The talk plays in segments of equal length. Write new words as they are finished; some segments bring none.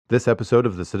This episode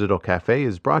of The Citadel Cafe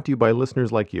is brought to you by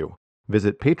listeners like you.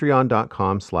 Visit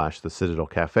patreon.com/The Citadel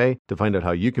Cafe to find out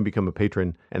how you can become a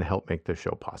patron and help make this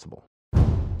show possible.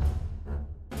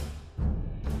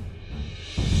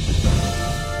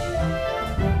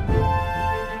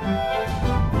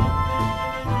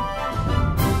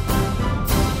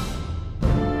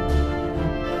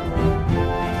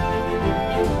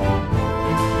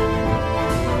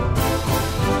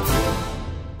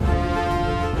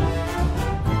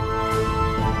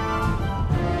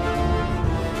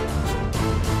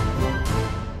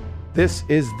 This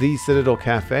is The Citadel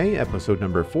Cafe, episode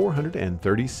number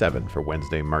 437 for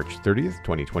Wednesday, March 30th,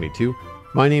 2022.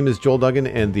 My name is Joel Duggan,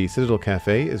 and The Citadel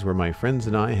Cafe is where my friends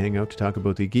and I hang out to talk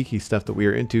about the geeky stuff that we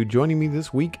are into. Joining me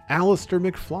this week, Alastair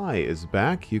McFly is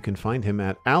back. You can find him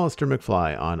at Alastair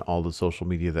McFly on all the social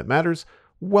media that matters.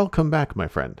 Welcome back, my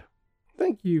friend.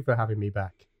 Thank you for having me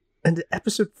back. And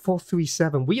episode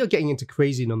 437, we are getting into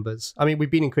crazy numbers. I mean, we've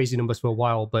been in crazy numbers for a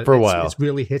while, but it's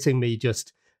really hitting me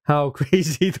just how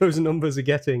crazy those numbers are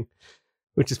getting,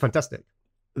 which is fantastic.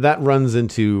 That runs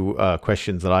into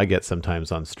questions that I get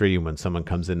sometimes on stream when someone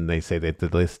comes in and they say they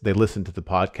listen to the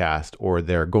podcast, or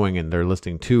they're going and they're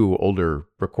listening to older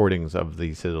recordings of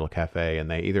the Citadel Cafe,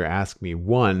 and they either ask me,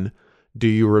 one, do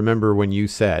you remember when you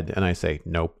said, and I say,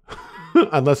 nope.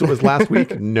 Unless it was last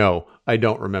week, no, I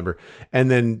don't remember.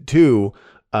 And then two,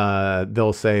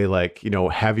 they'll say like,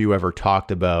 have you ever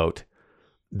talked about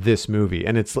this movie?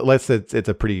 And it's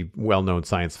a pretty well-known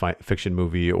science fiction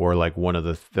movie, or like one of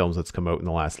the films that's come out in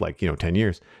the last 10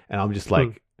 years. And I'm just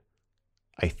like,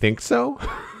 I think so.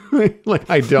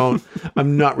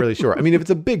 I'm not really sure. I mean, if it's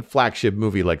a big flagship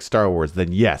movie like Star Wars,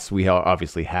 then yes, we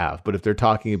obviously have. But if they're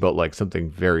talking about like something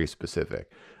very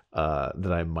specific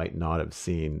that I might not have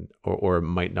seen, or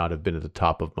might not have been at the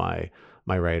top of my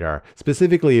radar,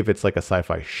 specifically if it's like a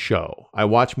sci-fi show. I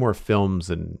watch more films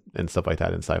and stuff like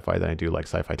that in sci-fi than I do like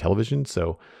sci-fi television.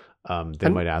 So they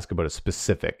might ask about a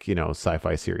specific,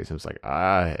 sci-fi series. And it's like,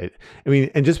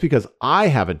 and just because I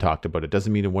haven't talked about it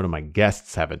doesn't mean that one of my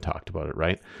guests haven't talked about it,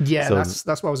 right? Yeah, so,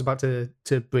 that's what I was about to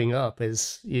bring up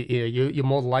is you're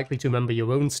more likely to remember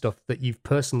your own stuff that you've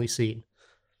personally seen.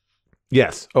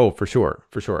 Yes. Oh, for sure.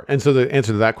 And so the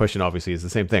answer to that question obviously is the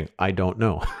same thing. I don't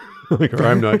know. Or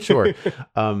I'm not sure.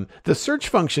 The search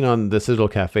function on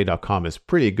thecitadelcafe.com is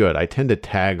pretty good. I tend to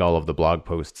tag all of the blog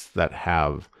posts that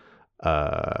have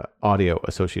audio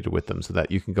associated with them so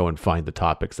that you can go and find the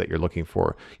topics that you're looking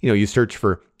for. You search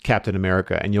for Captain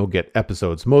America and you'll get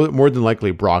episodes, more than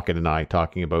likely Brockett and I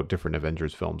talking about different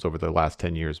Avengers films over the last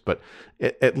 10 years. But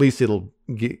at least it'll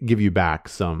give you back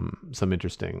some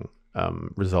interesting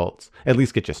results. At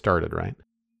least get you started, right?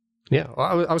 Yeah,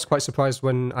 I was quite surprised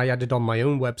when I added on my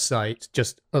own website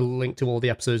just a link to all the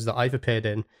episodes that I've appeared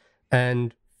in,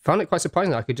 and found it quite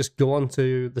surprising that I could just go on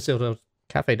to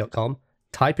thecitadelcafe.com,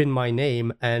 type in my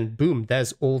name, and boom,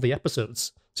 there's all the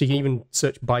episodes. So you can even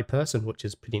search by person, which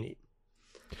is pretty neat.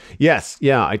 Yes,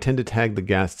 yeah, I tend to tag the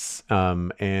guests,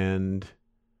 and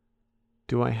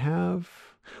do I have...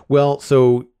 Well,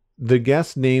 so the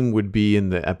guest name would be in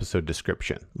the episode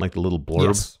description, like the little blurb.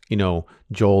 Yes.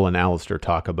 Joel and Alastair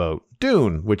talk about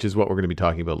Dune, which is what we're going to be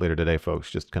talking about later today,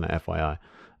 folks. Just kind of FYI.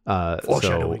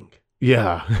 Foreshadowing. So,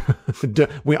 yeah.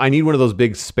 I need one of those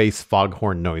big space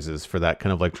foghorn noises for that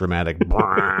kind of like dramatic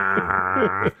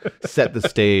set the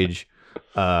stage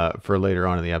for later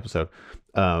on in the episode.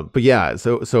 But yeah,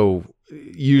 so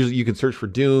usually you can search for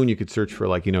Dune, you could search for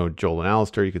Joel and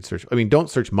Alastair, you could search, don't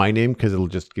search my name because it'll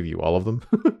just give you all of them.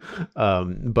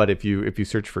 But if you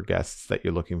search for guests that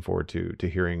you're looking forward to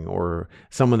hearing, or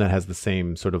someone that has the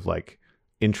same sort of like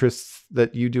interests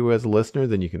that you do as a listener,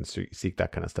 then you can seek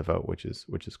that kind of stuff out, which is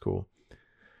cool.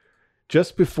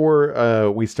 Just before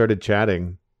we started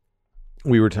chatting,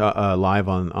 we were live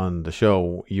on the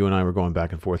show. You and I were going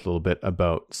back and forth a little bit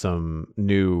about some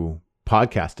new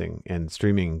podcasting and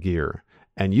streaming gear,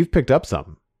 and you've picked up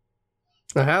some.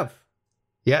 I have.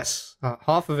 Yes.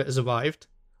 Half of it has arrived.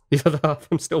 The other half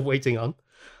I'm still waiting on.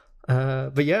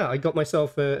 But yeah, I got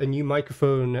myself a new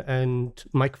microphone and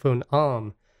microphone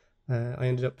arm. I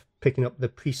ended up picking up the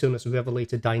PreSonus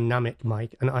Revelator dynamic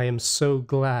mic, and I am so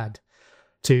glad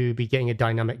to be getting a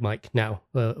dynamic mic now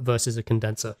versus a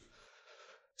condenser.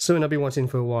 Something I've been wanting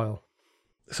for a while.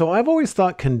 So I've always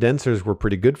thought condensers were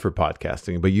pretty good for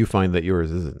podcasting, but you find that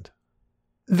yours isn't.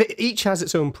 Each has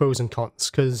its own pros and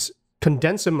cons, because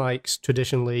condenser mics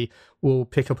traditionally will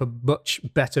pick up a much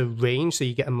better range, so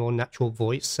you get a more natural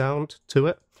voice sound to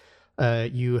it.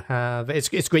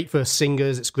 It's great for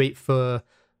singers, it's great for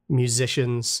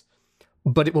musicians,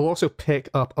 but it will also pick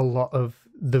up a lot of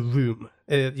the room.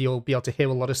 You'll be able to hear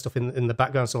a lot of stuff in the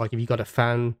background. So like if you got a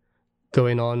fan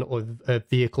going on or a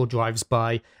vehicle drives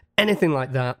by, anything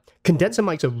like that. Condenser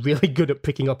mics are really good at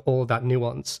picking up all that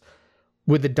nuance.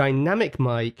 With the dynamic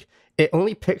mic, it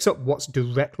only picks up what's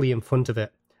directly in front of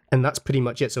it, and that's pretty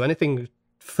much it. So anything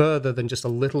further than just a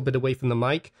little bit away from the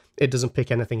mic, it doesn't pick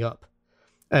anything up.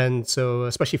 And so,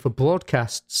 especially for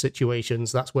broadcast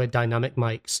situations, that's where dynamic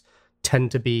mics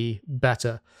tend to be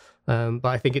better. But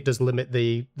I think it does limit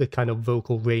the kind of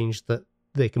vocal range that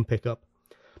they can pick up.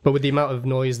 But with the amount of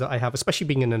noise that I have, especially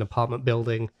being in an apartment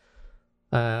building,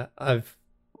 I've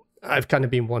kind of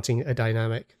been wanting a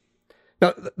dynamic.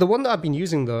 Now, the one that I've been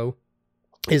using, though,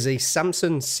 is a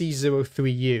Samson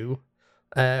C03U,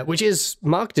 which is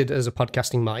marketed as a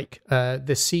podcasting mic.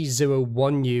 The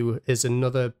C01U is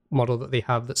another model that they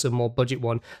have that's a more budget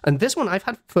one. And this one I've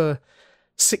had for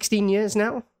 16 years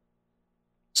now.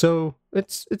 So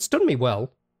it's done me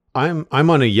well. I'm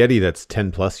on a Yeti that's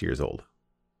 10 plus years old.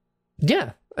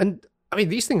 Yeah, and I mean,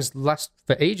 these things last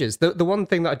for ages. The one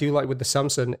thing that I do like with the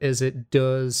Samson is it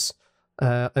does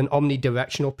an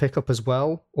omnidirectional pickup as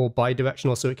well, or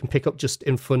bidirectional, so it can pick up just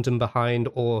in front and behind,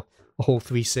 or a whole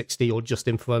 360, or just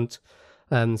in front.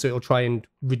 So it'll try and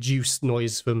reduce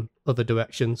noise from other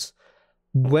directions.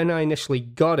 When I initially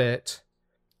got it,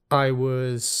 I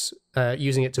was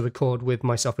using it to record with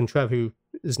myself and Trev, who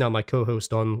is now my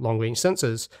co-host on Long Range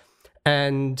Sensors,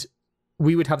 and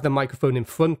we would have the microphone in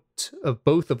front of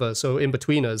both of us, so in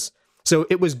between us. So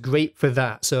it was great for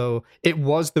that. So it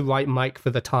was the right mic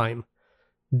for the time.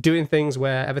 Doing things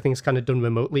where everything's kind of done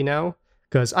remotely now,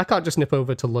 because I can't just nip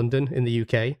over to London in the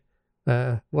UK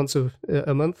once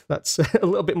a month. That's a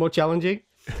little bit more challenging.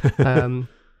 And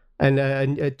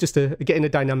just getting a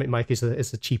dynamic mic is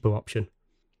a cheaper option.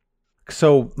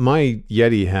 So my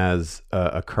Yeti has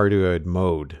a cardioid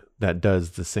mode that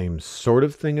does the same sort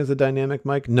of thing as a dynamic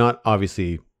mic, not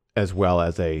obviously as well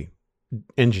as a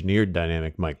engineered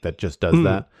dynamic mic that just does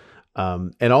that.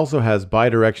 It also has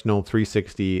bidirectional,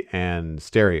 360, and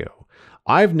stereo.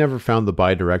 I've never found the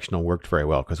bidirectional worked very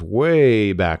well, because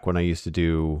way back when I used to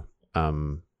do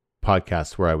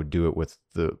podcasts where I would do it with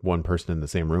the one person in the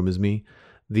same room as me,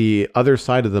 the other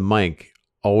side of the mic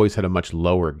always had a much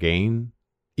lower gain,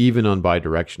 even on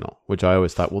bidirectional, which I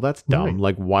always thought, well, that's dumb. Right.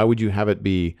 Like, why would you have it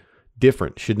be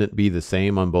different? Shouldn't it be the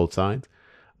same on both sides?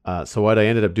 So what I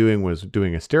ended up doing was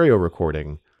doing a stereo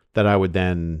recording that I would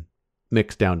then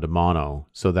mix down to mono,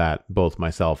 so that both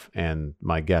myself and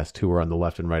my guest, who were on the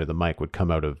left and right of the mic, would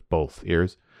come out of both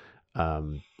ears.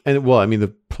 And well, I mean,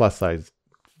 the plus size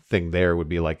thing there would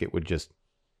be like, it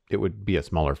would be a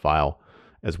smaller file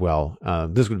as well.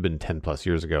 This would have been 10 plus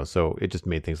years ago, so it just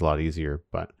made things a lot easier.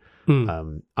 But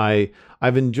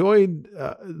I've enjoyed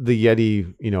the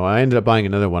Yeti. You know, I ended up buying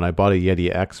another one. I bought a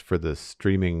Yeti X for the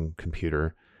streaming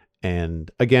computer, and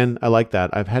again, I like that.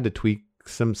 I've had to tweak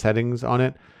some settings on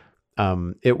it.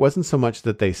 It wasn't so much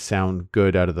that they sound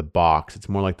good out of the box. It's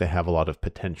more like they have a lot of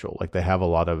potential. Like they have a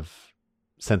lot of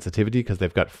sensitivity because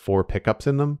they've got 4 pickups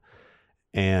in them.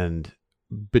 And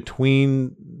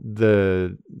between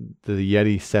the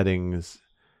Yeti settings,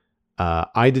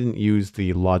 I didn't use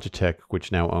the Logitech,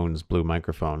 which now owns Blue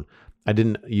Microphone. I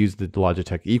didn't use the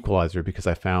Logitech equalizer because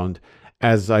I found,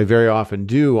 as I very often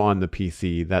do on the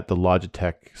PC, that the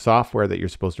Logitech software that you're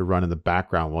supposed to run in the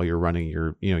background while you're running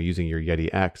your, using your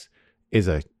Yeti X is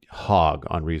a hog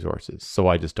on resources. So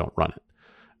I just don't run it.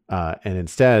 And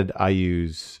instead I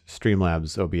use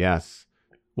Streamlabs OBS,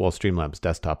 well, Streamlabs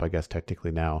desktop, I guess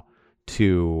technically now,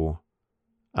 to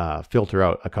filter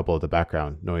out a couple of the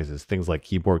background noises, things like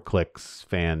keyboard clicks,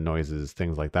 fan noises,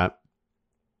 things like that.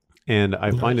 And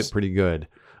I find it pretty good.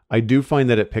 I do find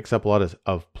that it picks up a lot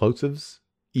of plosives,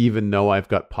 even though I've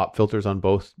got pop filters on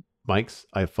both mics.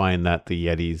 I find that the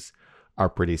Yetis are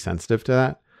pretty sensitive to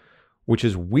that, which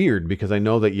is weird because I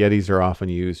know that Yetis are often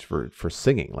used for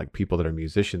singing. Like people that are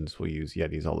musicians will use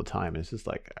Yetis all the time. And it's just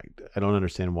like, I don't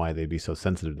understand why they'd be so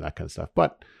sensitive to that kind of stuff.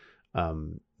 But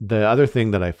the other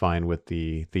thing that I find with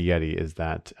the Yeti is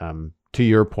that, to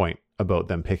your point about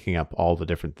them picking up all the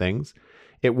different things,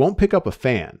 it won't pick up a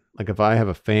fan. Like if I have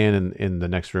a fan in the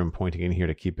next room pointing in here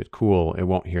to keep it cool, it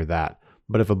won't hear that.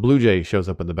 But if a blue jay shows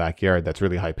up in the backyard that's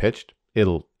really high pitched,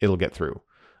 it'll get through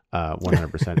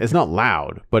 100%. It's not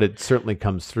loud, but it certainly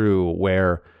comes through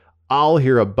where I'll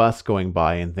hear a bus going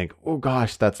by and think, oh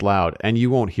gosh, that's loud. And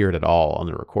you won't hear it at all on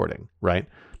the recording, right?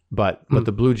 But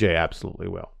the blue jay absolutely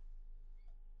will.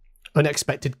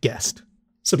 Unexpected guest.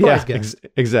 Surprise guest.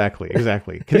 Exactly.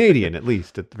 Canadian, at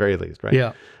least, at the very least, right?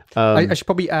 Yeah. I should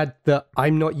probably add that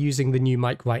I'm not using the new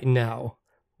mic right now,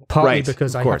 partly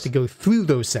because I have to go through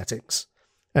those settings.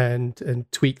 and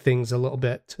tweak things a little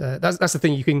bit. That's the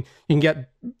thing. You can get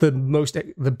the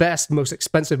best, most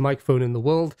expensive microphone in the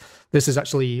world. This is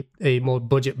actually a more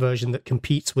budget version that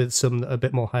competes with some that are a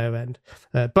bit more higher end.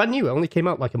 Brand new. It only came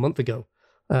out like a month ago,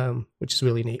 which is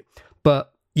really neat.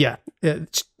 But yeah,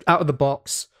 out of the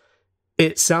box,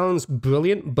 it sounds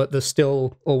brilliant, but there's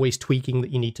still always tweaking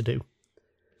that you need to do.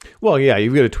 Well, yeah,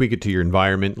 you've got to tweak it to your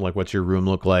environment. Like, what's your room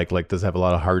look like? Like, does it have a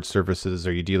lot of hard surfaces?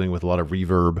 Are you dealing with a lot of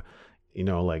reverb?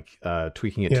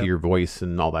 Tweaking it to your voice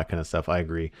and all that kind of stuff. I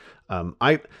agree.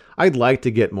 I'd like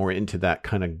to get more into that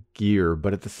kind of gear,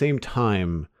 but at the same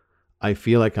time, I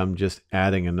feel like I'm just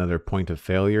adding another point of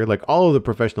failure. Like, all of the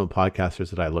professional podcasters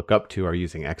that I look up to are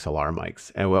using XLR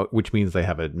mics, which means they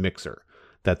have a mixer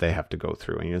that they have to go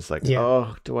through. And it's like,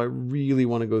 oh, do I really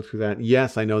want to go through that?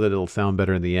 Yes, I know that it'll sound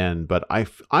better in the end, but I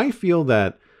feel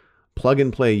that plug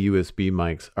and play USB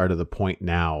mics are to the point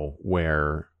now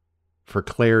where, for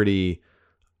clarity,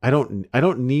 I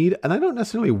don't need, and I don't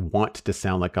necessarily want to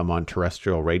sound like I'm on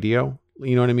terrestrial radio.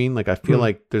 You know what I mean? Like, I feel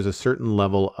like there's a certain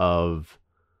level of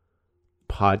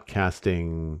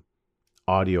podcasting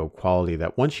audio quality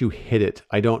that once you hit it,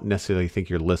 I don't necessarily think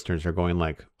your listeners are going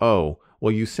like, oh,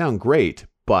 well, you sound great,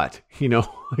 but,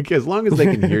 like, as long as they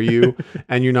can hear you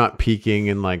and you're not peaking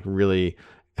and like really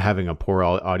having a poor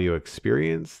audio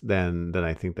experience, then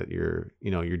I think that you're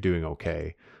doing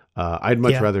okay. I'd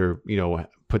much rather,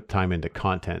 put time into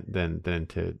content than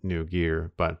into new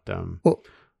gear. But well,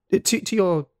 to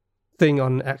your thing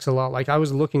on XLR, like, I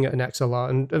was looking at an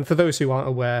XLR, and for those who aren't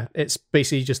aware, it's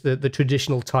basically just the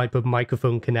traditional type of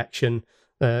microphone connection.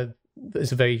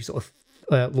 It's a very sort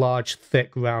of large,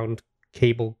 thick, round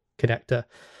cable connector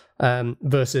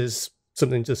versus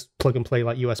something just plug and play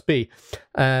like USB.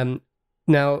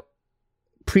 Now,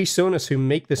 PreSonus, who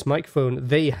make this microphone,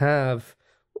 they have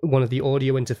one of the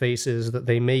audio interfaces that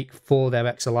they make for their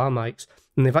XLR mics,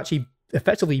 and they've actually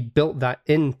effectively built that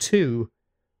into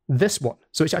this one.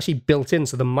 So it's actually built in,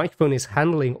 so the microphone is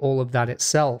handling all of that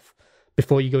itself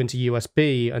before you go into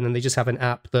USB, and then they just have an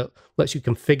app that lets you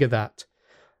configure that.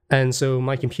 And so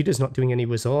my computer's not doing any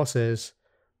resources.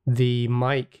 The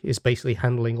mic is basically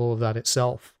handling all of that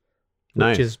itself,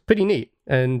 which is pretty neat.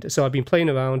 And so I've been playing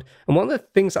around, and one of the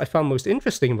things that I found most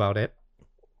interesting about it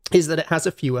is that it has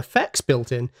a few effects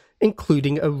built in,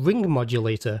 including a ring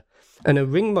modulator. And a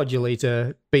ring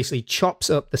modulator basically chops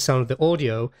up the sound of the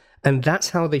audio, and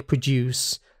that's how they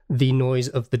produce the noise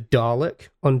of the Dalek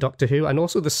on Doctor Who, and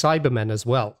also the Cybermen as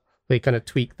well. They kind of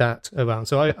tweak that around.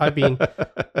 So I've been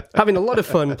having a lot of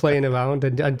fun playing around,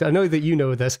 and I know that you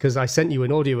know this because I sent you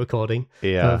an audio recording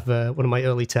of one of my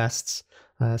early tests.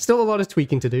 Still a lot of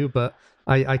tweaking to do, but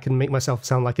I can make myself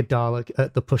sound like a Dalek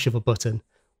at the push of a button,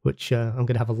 which I'm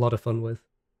going to have a lot of fun with.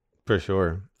 For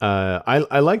sure.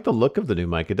 I like the look of the new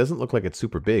mic. It doesn't look like it's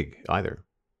super big either.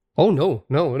 Oh, no.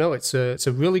 It's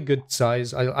a really good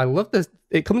size. I love this.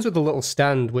 It comes with a little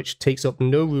stand, which takes up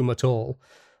no room at all.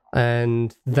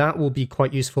 And that will be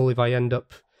quite useful if I end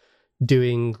up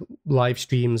doing live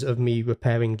streams of me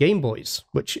repairing Game Boys,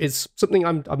 which is something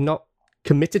I'm not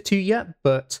committed to yet,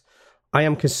 but I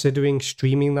am considering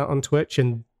streaming that on Twitch,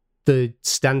 and the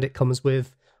stand it comes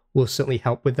with will certainly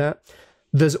help with that.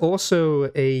 There's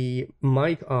also a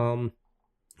mic arm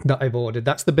that I've ordered.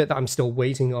 That's the bit that I'm still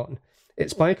waiting on.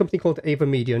 It's by a company called Ava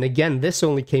Media, and again, this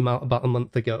only came out about a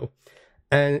month ago.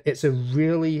 And it's a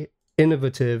really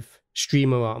innovative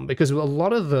streamer arm, because a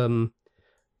lot of them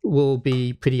will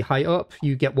be pretty high up.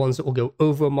 You get ones that will go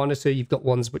over a monitor. You've got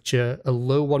ones which are a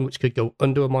low one, which could go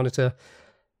under a monitor.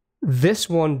 This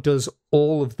one does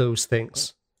all of those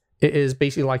things. It is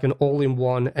basically like an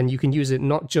all-in-one, and you can use it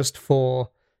not just for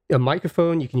a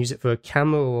microphone, you can use it for a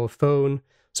camera or a phone.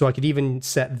 So I could even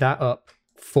set that up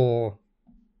for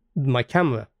my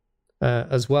camera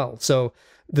as well. So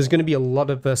there's going to be a lot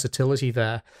of versatility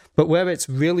there. But where it's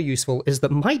really useful is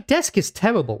that my desk is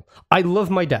terrible. I love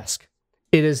my desk.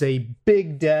 It is a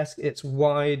big desk. It's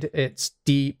wide. It's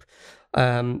deep.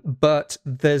 But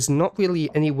there's not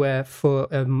really anywhere for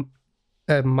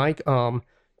a mic arm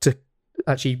to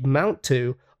actually mount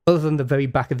to other than the very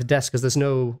back of the desk, because there's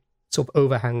no sort of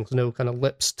overhangs, no kind of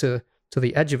lips to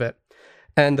the edge of it.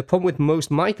 And the problem with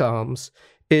most mic arms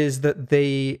is that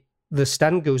the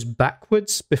stand goes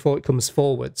backwards before it comes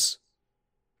forwards,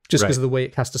 just because of the way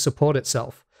it has to support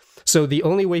itself. So the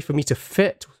only way for me to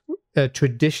fit a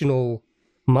traditional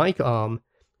mic arm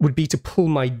would be to pull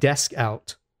my desk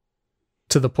out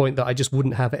to the point that I just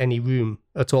wouldn't have any room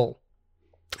at all.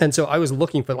 And so I was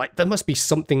looking for, like, there must be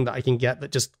something that I can get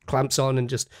that just clamps on and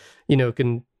just,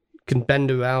 can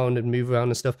bend around and move around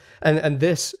and stuff. And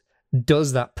this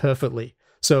does that perfectly.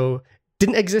 So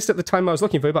didn't exist at the time I was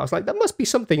looking for it, but I was like, that must be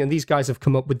something. And these guys have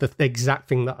come up with the exact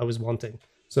thing that I was wanting.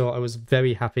 So I was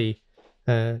very happy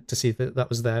to see that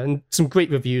was there. And some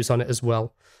great reviews on it as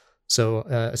well. So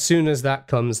as soon as that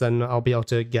comes, then I'll be able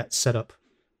to get set up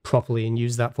properly and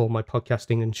use that for my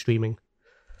podcasting and streaming.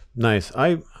 Nice.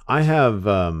 I have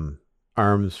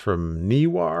arms from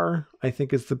Newar, I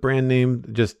think is the brand name,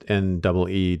 just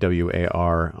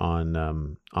NEEWAR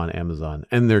on Amazon,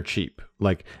 and they're cheap.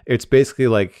 Like it's basically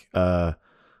like a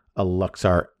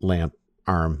Luxart lamp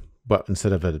arm, but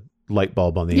instead of a light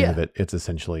bulb on the end of it, it's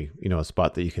essentially a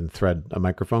spot that you can thread a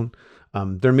microphone.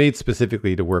 They're made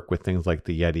specifically to work with things like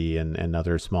the Yeti and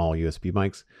other small USB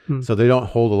mics, so they don't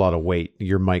hold a lot of weight.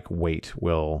 Your mic weight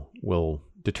will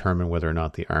determine whether or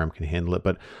not the arm can handle it.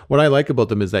 But what I like about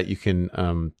them is that you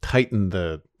can tighten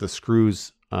the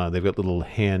screws. They've got little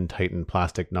hand tightened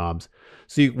plastic knobs.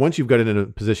 So once you've got it in a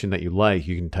position that you like,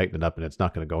 you can tighten it up and it's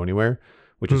not going to go anywhere,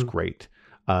 which is great.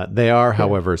 They are,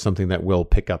 however, something that will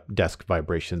pick up desk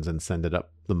vibrations and send it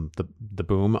up the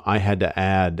boom. I had to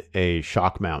add a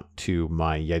shock mount to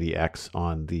my Yeti X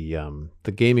on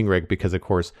the gaming rig because, of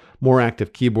course, more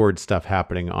active keyboard stuff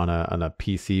happening on a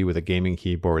PC with a gaming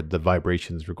keyboard. The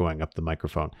vibrations were going up the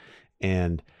microphone,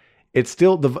 and it's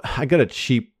still I got a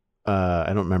cheap. I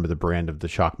don't remember the brand of the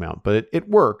shock mount, but it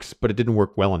works, but it didn't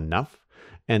work well enough.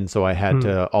 And so I had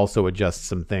to also adjust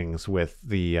some things with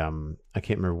the, I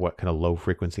can't remember what kind of low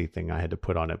frequency thing I had to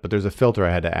put on it, but there's a filter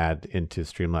I had to add into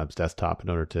Streamlabs desktop in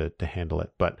order to handle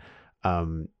it. But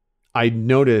I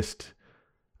noticed,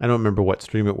 I don't remember what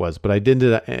stream it was, but I did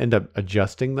end up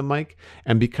adjusting the mic.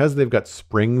 And because they've got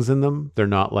springs in them, they're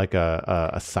not like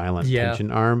a silent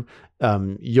tension arm.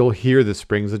 You'll hear the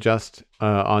springs adjust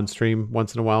on stream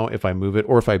once in a while if I move it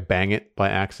or if I bang it by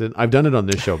accident. I've done it on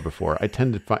this show before. I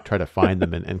tend to try to find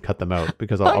them and cut them out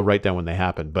because I'll write down when they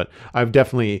happen. But I've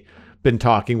definitely been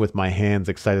talking with my hands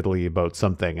excitedly about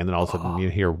something, and then all of a sudden you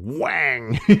hear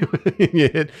whang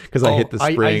because I hit the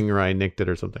spring or I nicked it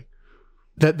or something.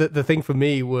 The thing for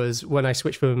me was when I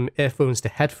switched from earphones to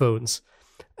headphones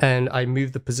and I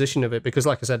moved the position of it because,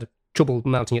 like I said, trouble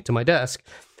mounting it to my desk.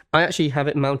 I actually have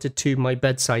it mounted to my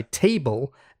bedside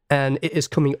table and it is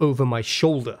coming over my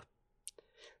shoulder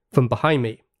from behind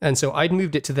me. And so I'd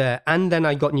moved it to there, and then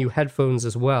I got new headphones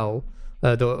as well.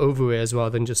 They were over ears rather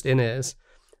than just in ears.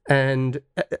 And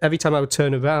every time I would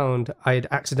turn around, I'd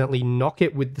accidentally knock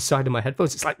it with the side of my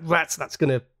headphones. It's like, that's going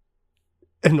to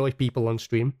annoy people on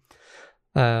stream.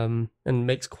 And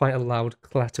makes quite a loud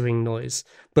clattering noise.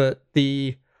 But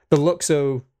the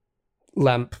Luxo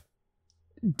lamp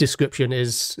description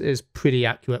is pretty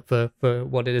accurate for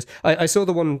what it is. I saw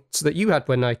the ones that you had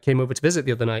when I came over to visit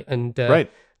the other night, and they're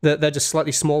just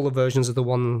slightly smaller versions of the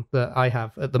one that I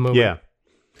have at the moment. Yeah,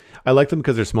 I like them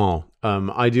because they're small.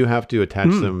 I do have to attach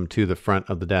them to the front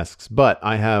of the desks, but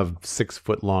I have 6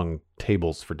 foot long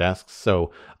tables for desks,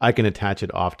 so I can attach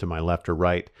it off to my left or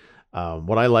right.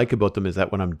 What I like about them is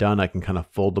that when I'm done, I can kind of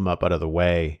fold them up out of the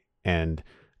way and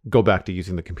go back to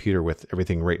using the computer with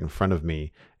everything right in front of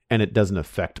me, and it doesn't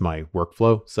affect my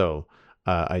workflow. So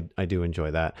I do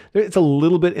enjoy that. It's a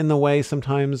little bit in the way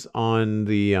sometimes on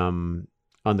the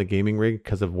gaming rig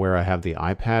because of where I have the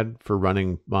iPad for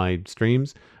running my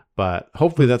streams, but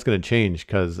hopefully that's going to change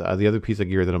because the other piece of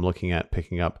gear that I'm looking at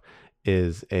picking up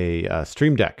is a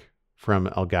Stream Deck from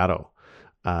Elgato.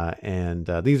 And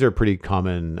these are pretty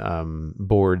common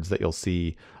boards that you'll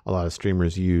see a lot of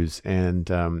streamers use.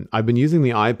 And I've been using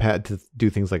the iPad to do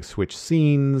things like switch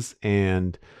scenes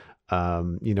and,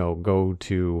 go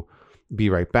to be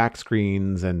right back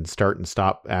screens and start and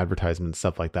stop advertisements,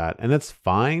 stuff like that. And that's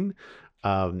fine.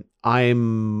 I'm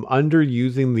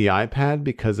underusing the iPad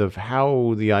because of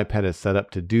how the iPad is set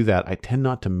up to do that. I tend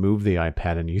not to move the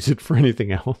iPad and use it for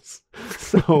anything else.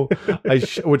 So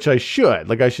which I should.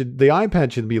 The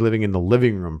iPad should be living in the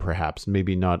living room, perhaps,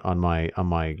 maybe not on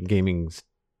my gaming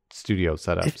studio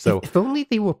setup. If only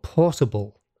they were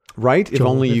portable. Right?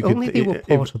 Joel, if only they were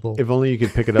portable. If only you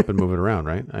could pick it up and move it around,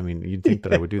 right? I mean, you'd think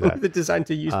that I would do that. They're designed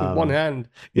to use with one hand.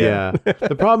 Yeah.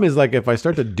 The problem is if I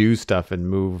start to do stuff and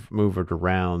move it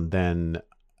around, then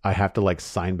I have to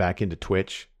sign back into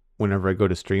Twitch whenever I go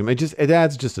to stream. It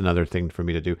adds just another thing for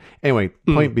me to do. Anyway,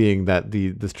 point being that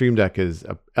the Stream Deck is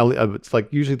it's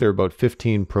usually there are about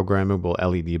 15 programmable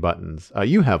LED buttons.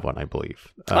 You have one, I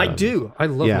believe. I do. I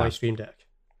love my Stream Deck.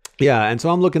 Yeah, and so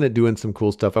I'm looking at doing some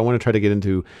cool stuff. I want to try to get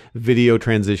into video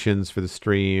transitions for the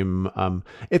stream.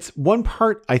 It's one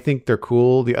part I think they're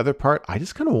cool. The other part, I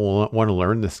just kind of want to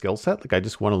learn the skill set. I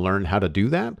just want to learn how to do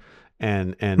that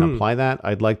and apply that.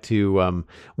 I'd like to,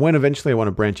 when eventually I want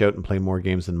to branch out and play more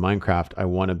games in Minecraft, I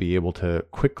want to be able to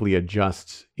quickly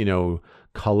adjust,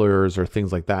 colors or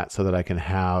things like that, so that I can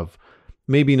have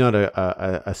maybe not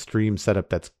a stream setup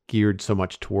that's geared so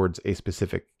much towards a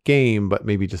specific game, but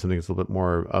maybe just something that's a little bit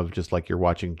more of just like you're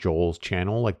watching Joel's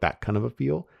channel, like that kind of a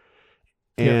feel.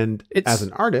 And as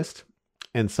an artist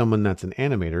and someone that's an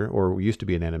animator, or used to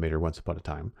be an animator once upon a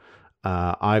time,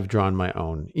 I've drawn my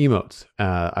own emotes.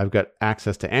 I've got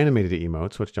access to animated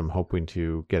emotes, which I'm hoping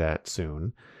to get at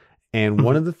soon. And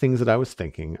one of the things that I was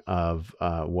thinking of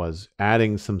was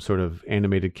adding some sort of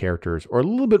animated characters, or a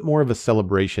little bit more of a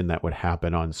celebration that would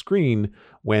happen on screen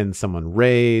when someone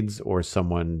raids or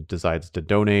someone decides to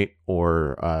donate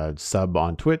or sub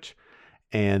on Twitch.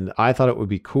 And I thought it would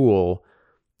be cool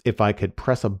if I could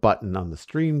press a button on the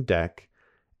Stream Deck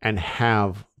and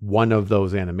have one of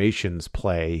those animations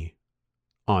play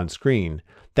on screen.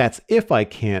 That's if I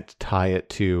can't tie it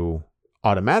to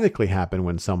automatically happen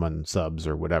when someone subs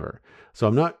or whatever. So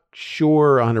I'm not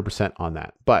sure 100% on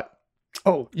that, but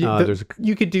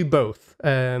you could do both.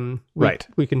 Right.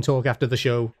 We can talk after the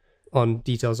show on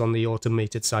details on the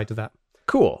automated side of that.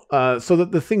 Cool. So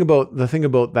the thing about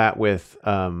that with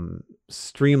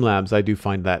Streamlabs, I do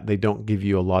find that they don't give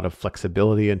you a lot of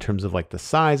flexibility in terms of like the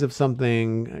size of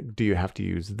something. Do you have to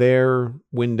use their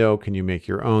window? Can you make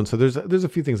your own? So there's a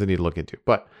few things I need to look into.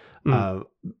 But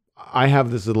I have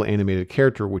this little animated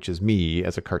character, which is me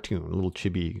as a cartoon, a little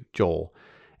chibi Joel.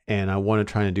 And I want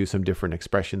to try and do some different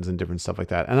expressions and different stuff like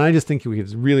that. And I just think we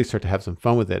could really start to have some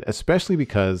fun with it, especially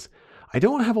because I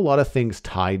don't have a lot of things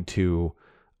tied to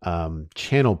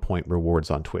channel point rewards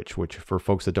on Twitch, which for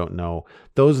folks that don't know,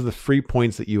 those are the free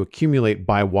points that you accumulate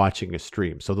by watching a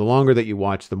stream. So the longer that you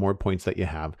watch, the more points that you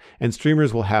have. And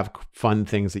streamers will have fun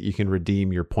things that you can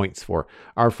redeem your points for.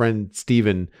 Our friend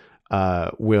Steven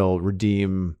will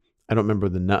redeem, I don't remember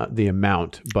the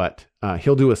amount, but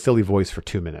he'll do a silly voice for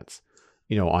 2 minutes,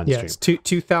 on stream. It's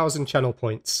 2,000 channel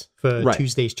points for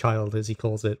Tuesday's Child, as he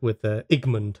calls it, with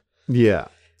Igmund. Yeah.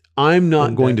 I'm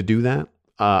not going to do that.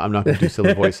 I'm not going to do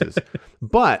silly voices,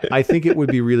 but I think it would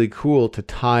be really cool to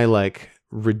tie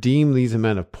redeem these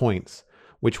amount of points,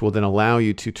 which will then allow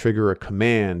you to trigger a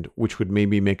command, which would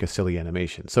maybe make a silly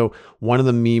animation. So one of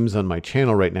the memes on my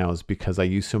channel right now is because I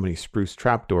use so many spruce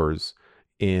trapdoors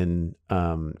in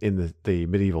the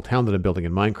medieval town that I'm building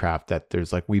in Minecraft, that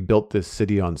there's we built this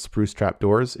city on spruce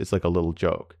trapdoors. It's like a little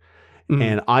joke.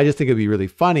 And I just think it'd be really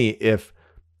funny if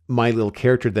my little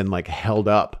character then held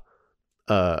up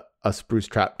a spruce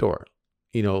trapdoor,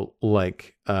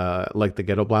 like the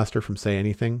Ghetto Blaster from Say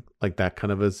Anything, like that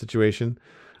kind of a situation.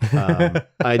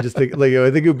 I just think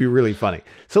I think it would be really funny.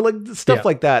 So stuff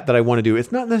like that I want to do.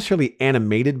 It's not necessarily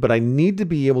animated, but I need to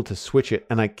be able to switch it,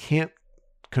 and I can't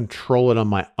control it on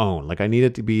my own. I need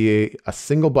it to be a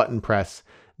single button press,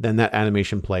 then that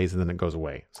animation plays, and then it goes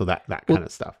away. So that kind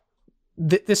of stuff.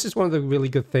 This is one of the really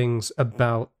good things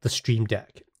about the Stream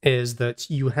Deck, is that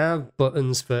you have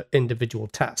buttons for individual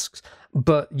tasks,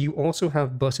 but you also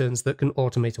have buttons that can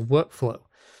automate a workflow.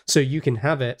 So you can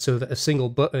have it so that a single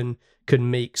button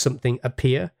can make something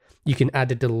appear. You can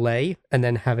add a delay and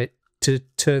then have it to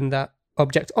turn that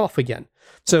object off again.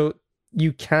 So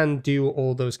you can do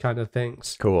all those kind of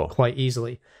things quite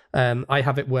easily. I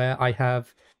have it where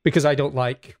because I don't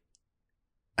like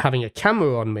having a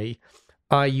camera on me,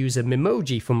 I use a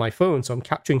Memoji from my phone. So I'm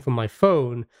capturing from my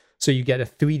phone, so you get a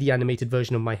 3D animated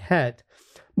version of my head.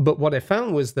 But what I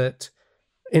found was that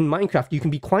in Minecraft, you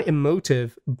can be quite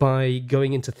emotive by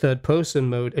going into third-person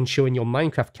mode and showing your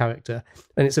Minecraft character.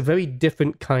 And it's a very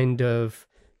different kind of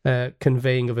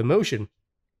conveying of emotion.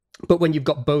 But when you've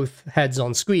got both heads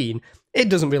on screen, it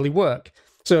doesn't really work.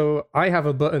 So I have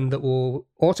a button that will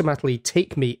automatically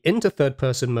take me into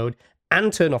third-person mode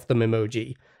and turn off the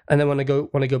Memoji. And then when I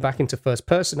go back into first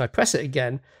person, I press it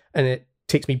again, and it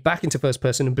takes me back into first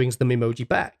person and brings the Memoji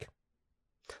back.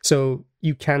 So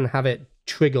you can have it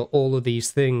trigger all of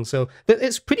these things. So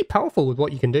it's pretty powerful with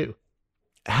what you can do.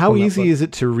 How easy is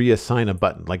it to reassign a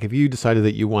button? If you decided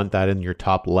that you want that in your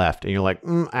top left and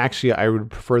you're actually, I would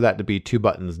prefer that to be 2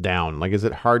 buttons down. Is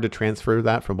it hard to transfer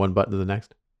that from one button to the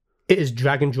next? It is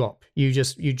drag and drop. You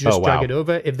just drag it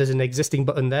over. If there's an existing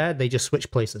button there, they just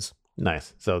switch places.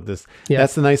 Nice. So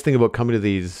that's the nice thing about coming to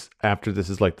these after this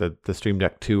is the Stream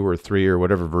Deck 2 or 3 or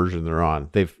whatever version they're on.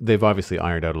 They've obviously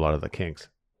ironed out a lot of the kinks.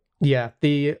 Yeah.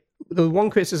 The one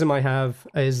criticism I have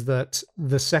is that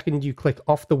the second you click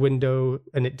off the window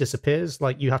and it disappears,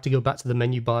 you have to go back to the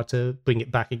menu bar to bring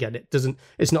it back again.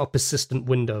 It's not a persistent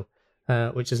window,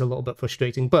 which is a little bit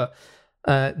frustrating. But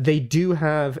they do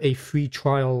have a free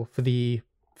trial for the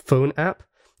phone app,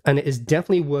 and it is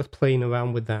definitely worth playing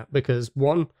around with that because,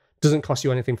 one, doesn't cost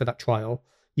you anything for that trial.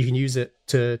 You can use it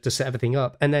to set everything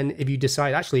up. And then if you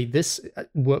decide, actually, this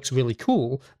works really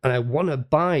cool, and I want to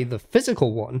buy the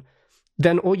physical one,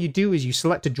 then all you do is you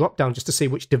select a drop down just to say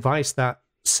which device that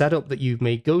setup that you've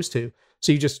made goes to.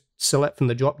 So you just select from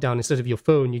the drop down instead of your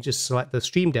phone, you just select the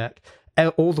Stream Deck.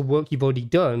 All the work you've already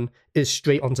done is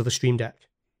straight onto the Stream Deck.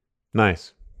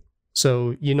 Nice.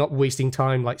 So you're not wasting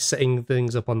time like setting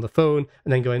things up on the phone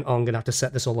and then going, oh, I'm going to have to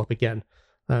set this all up again.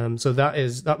 So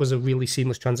that was a really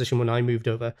seamless transition when I moved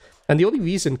over. And the only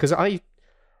reason, because I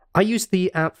used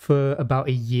the app for about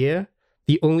a year,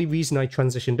 the only reason I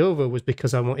transitioned over was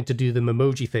because I wanted to do the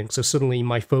Memoji thing. So suddenly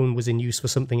my phone was in use for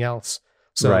something else.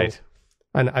 So, right.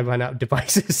 And I ran out of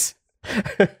devices.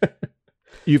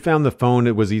 You found the phone,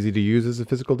 it was easy to use as a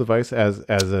physical device, as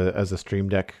a Stream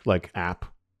Deck like app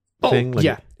thing?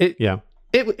 Like, yeah.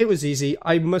 It was easy.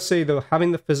 I must say, though,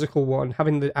 having the physical one,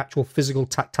 having the actual physical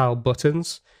tactile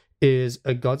buttons is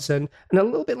a godsend. And a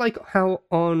little bit like how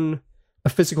on a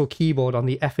physical keyboard, on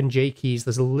the F and J keys,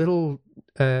 there's a little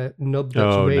nub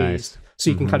that's raised. Nice. So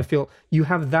you can kind of feel, you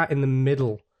have that in the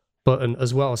middle button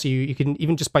as well. So you can,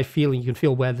 even just by feeling, you can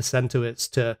feel where the center is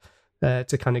to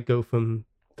kind of go from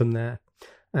there.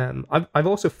 I've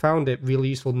also found it really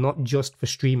useful, not just for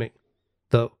streaming,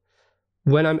 though.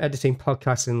 When I'm editing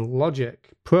podcasts in Logic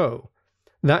Pro,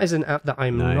 that is an app that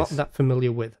I'm not that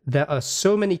familiar with. There are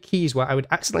so many keys where I would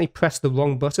accidentally press the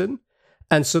wrong button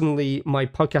and suddenly my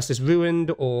podcast is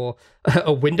ruined, or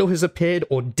a window has appeared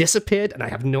or disappeared and I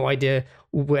have no idea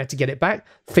where to get it back.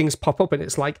 Things pop up and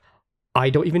it's like, I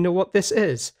don't even know what this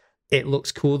is. It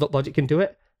looks cool that Logic can do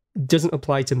it. Doesn't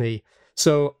apply to me.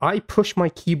 So I push my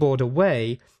keyboard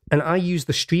away and I use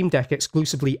the Stream Deck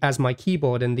exclusively as my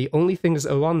keyboard, and the only things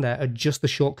that are on there are just the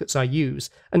shortcuts I use.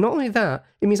 And not only that,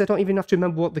 it means I don't even have to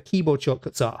remember what the keyboard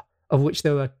shortcuts are, of which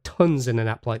there are tons in an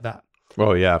app like that.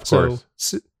 Oh, yeah, of course.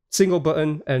 Single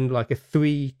button and like a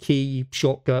 3-key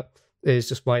shortcut is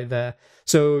just right there.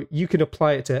 So you can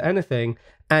apply it to anything,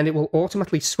 and it will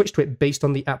automatically switch to it based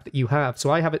on the app that you have. So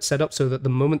I have it set up so that the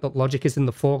moment that Logic is in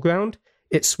the foreground,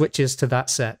 it switches to that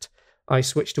set. I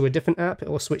switch to a different app, it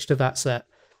will switch to that set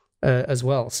as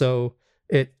well. So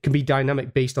it can be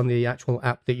dynamic based on the actual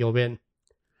app that you're in.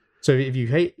 So if you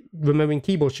hate remembering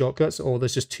keyboard shortcuts, or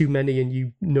there's just too many and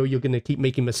you know you're going to keep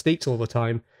making mistakes all the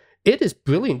time, it is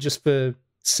brilliant just for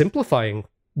simplifying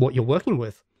what you're working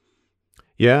with.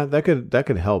 Yeah, that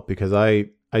could help, because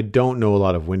I don't know a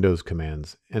lot of Windows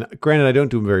commands. And granted, I don't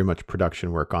do very much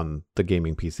production work on the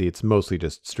gaming PC. It's mostly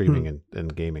just streaming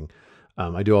and gaming.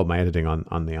 I do all my editing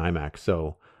on the iMac.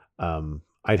 So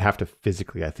I'd have to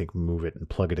physically, I think, move it and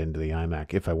plug it into the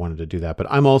iMac if I wanted to do that. But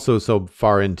I'm also so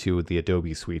far into the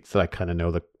Adobe suites that I kind of know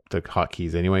the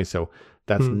hotkeys anyway. So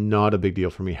that's not a big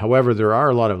deal for me. However, there are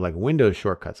a lot of like Windows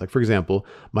shortcuts. Like, for example,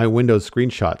 my Windows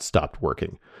screenshot stopped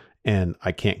working and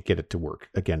I can't get it to work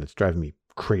again. It's driving me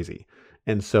crazy.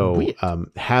 And so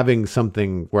having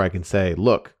something where I can say,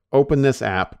 look, open this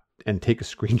app and take a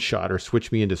screenshot, or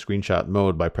switch me into screenshot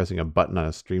mode by pressing a button on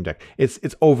a Stream Deck. It's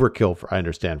overkill I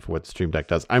understand, for what the Stream Deck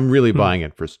does. I'm really buying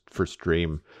it for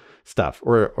stream stuff,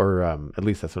 or at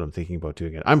least that's what I'm thinking about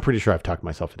doing it. I'm pretty sure I've talked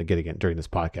myself into getting it during this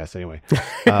podcast anyway.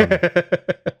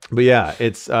 But yeah,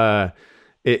 it's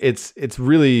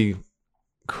really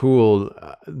cool.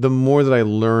 The more that I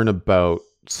learn about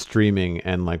streaming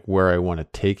and like where I want to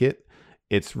take it,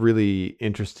 it's really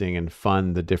interesting and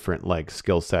fun, the different like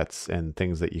skill sets and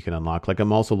things that you can unlock. Like,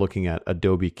 I'm also looking at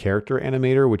Adobe Character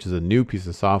Animator, which is a new piece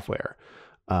of software.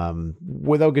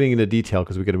 Without getting into detail,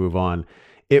 because we got to move on,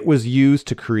 it was used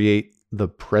to create the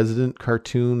president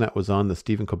cartoon that was on the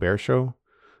Stephen Colbert Show.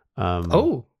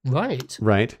 Right.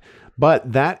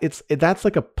 But that's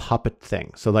like a puppet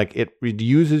thing. So like it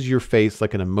uses your face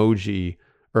like an emoji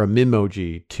or a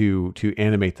Mimoji to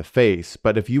animate the face.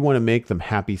 But if you want to make them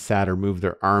happy, sad, or move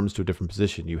their arms to a different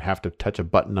position, you have to touch a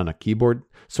button on a keyboard,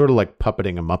 sort of like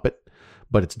puppeting a Muppet,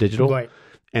 but it's digital. Right.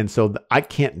 And so I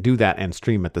can't do that and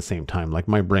stream at the same time. Like,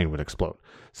 my brain would explode.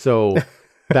 So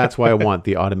that's why I want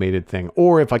the automated thing.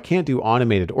 Or if I can't do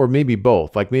automated, or maybe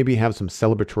both, like maybe have some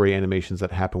celebratory animations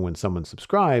that happen when someone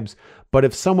subscribes. But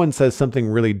if someone says something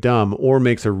really dumb or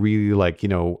makes a really like,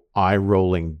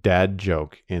 eye-rolling dad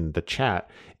joke in the chat,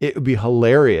 it would be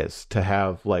hilarious to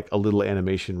have like a little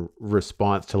animation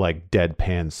response to like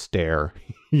deadpan stare,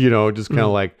 just kind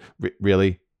of like,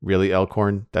 really,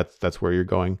 Elkhorn? That's where you're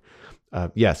going.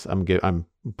 Yes, I'm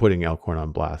putting Elkhorn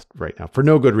on blast right now for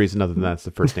no good reason other than that's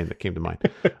the first name that came to mind.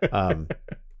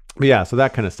 But yeah, so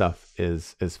that kind of stuff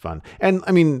is fun. And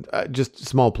I mean, just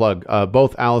small plug,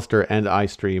 both Alastair and I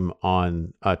stream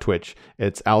on Twitch.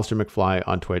 It's Alastair McFly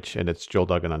on Twitch, and it's Joel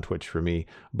Duggan on Twitch for me.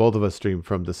 Both of us stream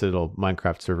from the Citadel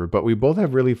Minecraft server, but we both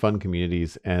have really fun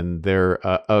communities, and they're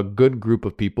a good group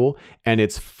of people, and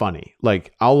it's funny.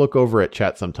 Like, I'll look over at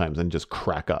chat sometimes and just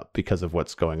crack up because of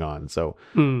what's going on. So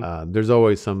there's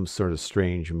always some sort of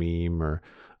strange meme or,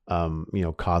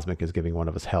 Cosmic is giving one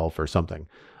of us hell for something.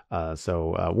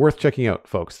 So worth checking out,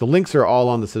 folks. The links are all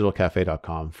on the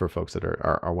citadelcafe.com for folks that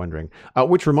are wondering.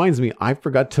 Which reminds me, I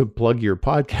forgot to plug your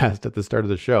podcast at the start of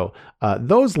the show.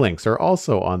 Those links are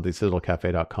also on the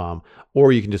citadelcafe.com,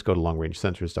 or you can just go to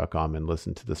longrangesensors.com and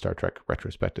listen to the Star Trek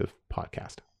Retrospective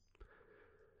podcast.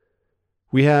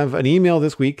 We have an email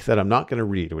this week that I'm not going to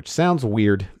read, which sounds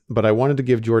weird, but I wanted to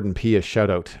give Jordan P. a shout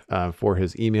out for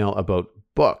his email about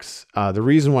books. The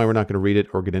reason why we're not going to read it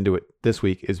or get into it this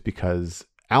week is because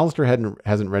Alastair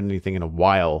hasn't read anything in a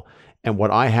while, and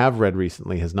what I have read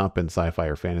recently has not been sci-fi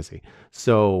or fantasy.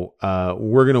 So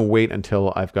we're going to wait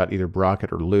until I've got either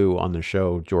Brockett or Lou on the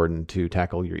show, Jordan, to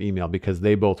tackle your email, because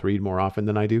they both read more often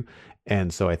than I do.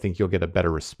 And so I think you'll get a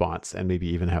better response and maybe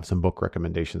even have some book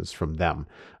recommendations from them.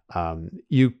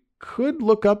 You could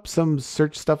look up some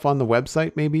search stuff on the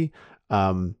website maybe,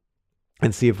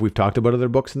 and see if we've talked about other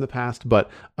books in the past, but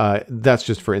that's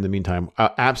just for in the meantime.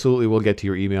 Absolutely, we'll get to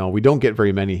your email. We don't get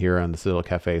very many here on the Citadel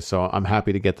Cafe, so I'm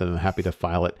happy to get them. I'm happy to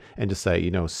file it and just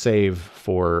say, save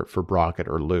for Brockett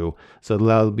or Lou. So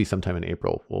that'll be sometime in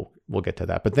April. We'll get to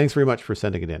that. But thanks very much for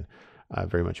sending it in.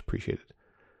 Very much appreciated.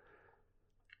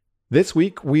 This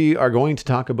week, we are going to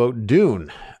talk about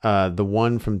Dune, the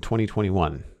one from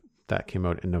 2021 that came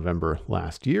out in November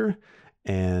last year.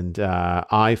 And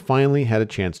I finally had a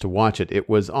chance to watch it. It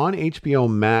was on HBO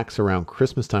Max around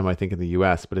Christmas time, I think, in the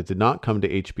US, but it did not come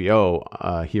to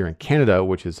HBO here in Canada,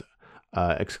 which is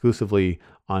exclusively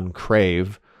on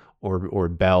Crave or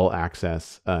Bell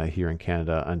Access here in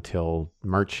Canada until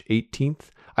March 18th.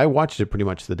 I watched it pretty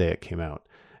much the day it came out.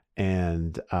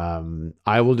 And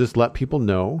I will just let people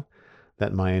know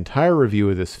that my entire review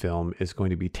of this film is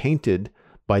going to be tainted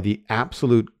by the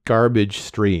absolute garbage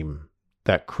stream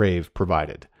that Crave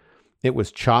provided. It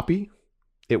was choppy.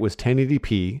 It was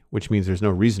 1080p, which means there's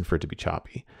no reason for it to be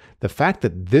choppy. The fact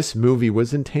that this movie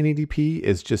was in 1080p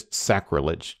is just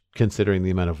sacrilege, considering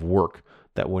the amount of work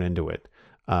that went into it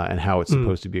and how it's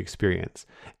supposed to be experienced.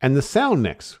 And the sound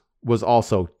mix was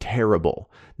also terrible.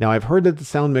 Now, I've heard that the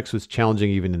sound mix was challenging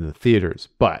even in the theaters,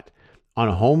 but on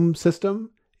a home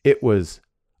system, it was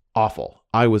awful.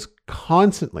 I was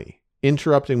constantly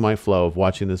interrupting my flow of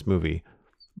watching this movie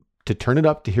to turn it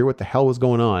up to hear what the hell was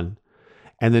going on,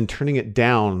 and then turning it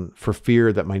down for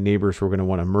fear that my neighbors were going to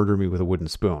want to murder me with a wooden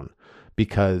spoon,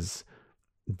 because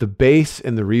the bass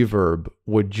and the reverb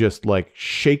would just like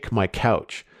shake my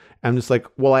couch. I'm just like,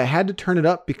 well, I had to turn it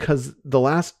up because the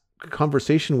last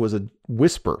conversation was a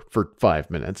whisper for 5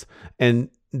 minutes. And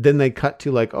then they cut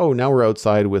to like, oh, now we're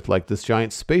outside with like this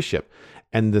giant spaceship,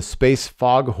 and the space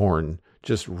foghorn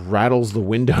just rattles the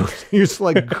windows. You're just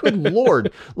like, good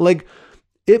Lord. Like,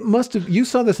 it must have, you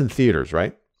saw this in theaters,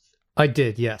 right? I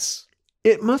did, yes.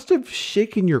 It must have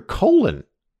shaken your colon.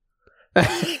 I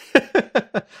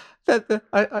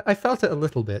felt it a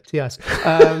little bit, yes.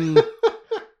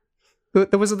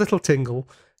 There was a little tingle.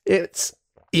 It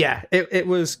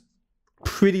was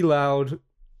pretty loud.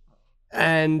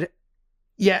 And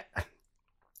yeah,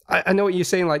 I know what you're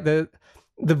saying. Like the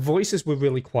voices were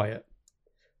really quiet,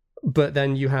 but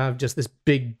then you have just this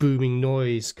big booming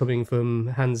noise coming from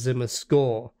Hans Zimmer's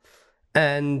score.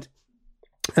 And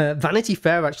Vanity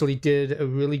Fair actually did a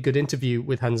really good interview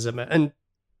with Hans Zimmer. And,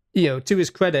 to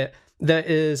his credit, there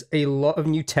is a lot of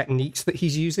new techniques that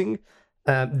he's using.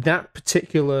 That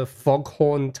particular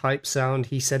foghorn type sound,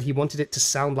 he said he wanted it to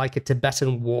sound like a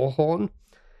Tibetan war horn.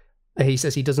 He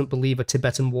says he doesn't believe a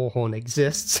Tibetan war horn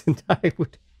exists, and I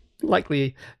would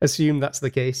likely assume that's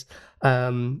the case.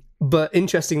 But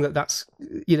interesting that's,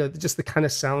 just the kind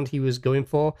of sound he was going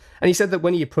for. And he said that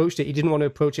when he approached it, he didn't want to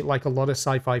approach it like a lot of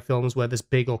sci-fi films where there's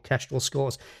big orchestral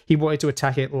scores. He wanted to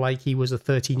attack it like he was a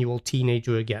 13-year-old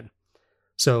teenager again.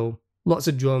 So lots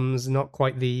of drums, not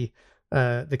quite the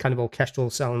kind of orchestral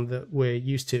sound that we're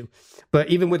used to. But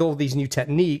even with all these new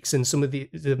techniques and some of the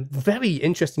very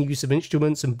interesting use of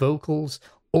instruments and vocals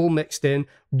all mixed in,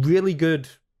 really good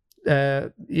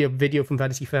video from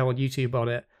Vanity Fair on YouTube on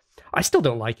it, I still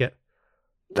don't like it.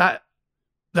 That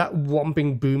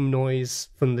whomping boom noise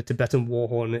from the Tibetan war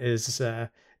horn is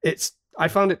I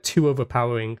found it too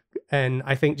overpowering, and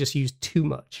I think just used too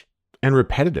much. And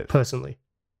repetitive. Personally.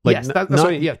 Like yes, that's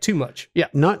what, yeah, too much. Yeah.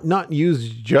 not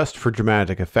used just for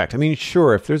dramatic effect. I mean,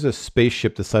 sure, if there's a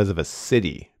spaceship the size of a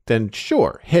city, then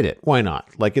sure, hit it. Why not?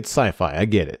 Like, it's sci-fi. I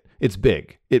get it. It's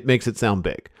big. It makes it sound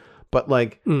big. But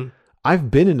like, I've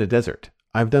been in a desert.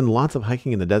 I've done lots of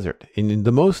hiking in the desert. And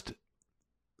the most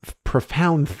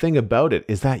profound thing about it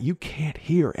is that you can't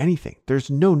hear anything. There's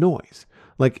no noise.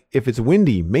 Like, if it's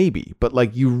windy, maybe, but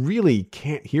like, you really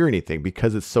can't hear anything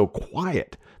because it's so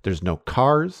quiet. There's no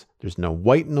cars, there's no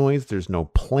white noise, there's no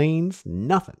planes,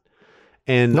 nothing.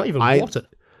 And not even water.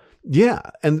 Yeah,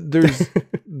 and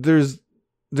there's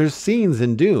scenes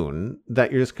in Dune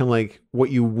that you're just kind of like, what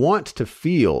you want to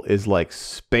feel is like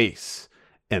space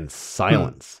and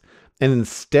silence. And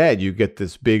instead you get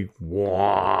this big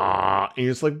wah, and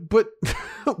you're just like, but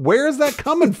where is that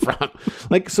coming from?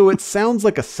 Like, so it sounds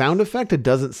like a sound effect. It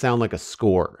doesn't sound like a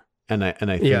score. And I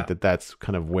think that that's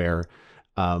kind of where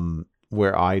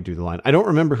I do the line. I don't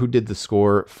remember who did the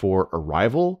score for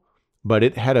Arrival, but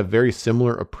it had a very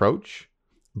similar approach,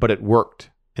 but it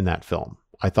worked in that film.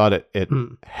 I thought it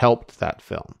helped that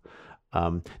film.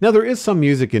 Now there is some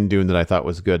music in Dune that I thought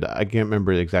was good. I can't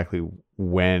remember exactly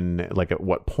when, like at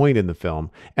what point in the film.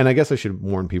 And I guess I should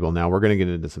warn people now, we're going to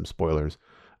get into some spoilers.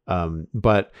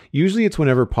 But usually it's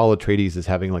whenever Paul Atreides is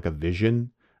having like a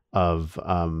vision of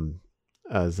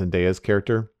Zendaya's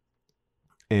character.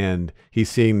 And he's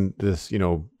seeing this,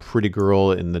 pretty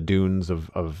girl in the dunes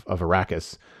of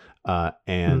Arrakis.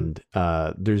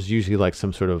 There's usually like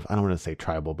some sort of, I don't want to say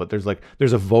tribal, but there's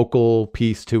a vocal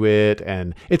piece to it.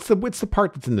 And it's the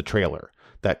part that's in the trailer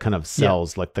that kind of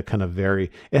sells like the kind of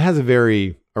it has a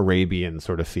very Arabian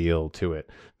sort of feel to it.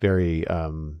 Very,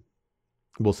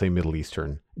 we'll say Middle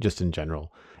Eastern just in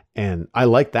general. And I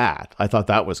like that. I thought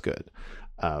that was good.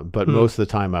 But most of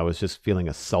the time I was just feeling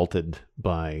assaulted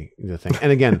by the thing.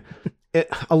 And again,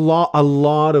 a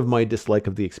lot of my dislike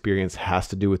of the experience has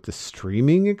to do with the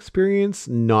streaming experience,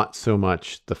 not so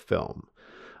much the film.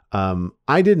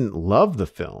 I didn't love the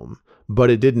film, but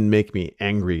it didn't make me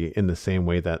angry in the same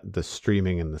way that the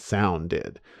streaming and the sound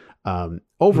did.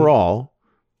 Overall,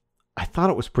 I thought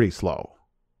it was pretty slow.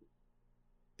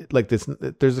 Like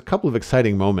there's a couple of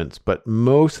exciting moments, but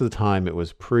most of the time it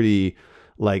was pretty,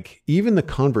 like, even the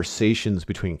conversations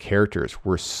between characters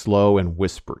were slow and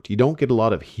whispered. You don't get a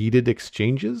lot of heated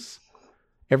exchanges.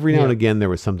 Every now and again there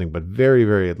was something, but very,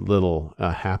 very little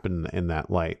happened in that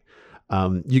light.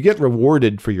 You get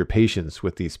rewarded for your patience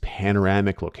with these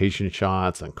panoramic location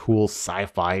shots and cool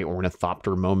sci-fi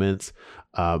ornithopter moments.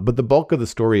 But the bulk of the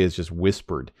story is just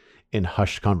whispered in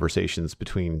hushed conversations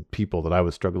between people that I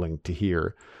was struggling to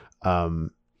hear.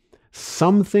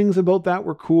 Some things about that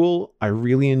were cool. I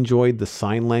really enjoyed the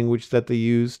sign language that they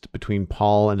used between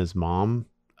Paul and his mom,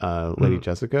 Lady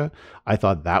Jessica. I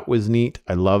thought that was neat.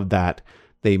 I loved that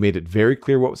they made it very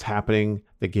clear what was happening.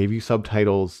 They gave you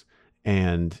subtitles,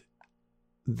 and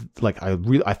like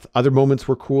other moments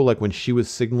were cool, like when she was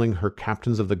signaling her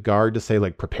captains of the guard to say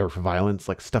like prepare for violence,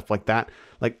 like stuff like that.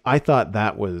 Like I thought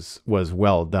that was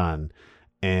well done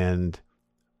and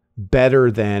better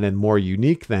than and more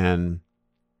unique than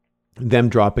them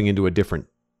dropping into a different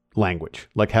language,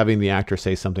 like having the actor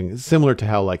say something similar to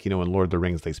how, like, in Lord of the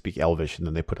Rings they speak Elvish and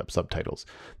then they put up subtitles,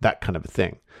 that kind of a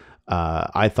thing.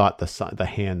 I thought the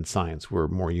hand signs were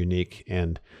more unique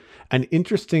and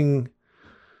interesting.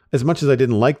 As much as I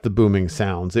didn't like the booming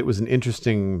sounds, it was an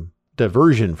interesting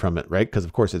diversion from it, right? Because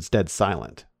of course it's dead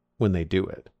silent when they do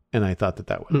it, and I thought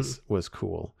that was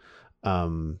cool.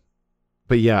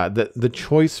 But yeah, the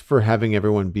choice for having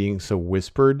everyone being so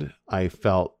whispered, I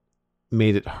felt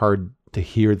made it hard to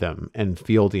hear them and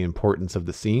feel the importance of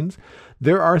the scenes.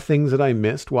 There are things that I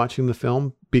missed watching the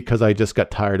film because I just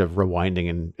got tired of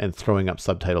rewinding and throwing up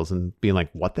subtitles and being like,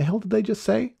 what the hell did they just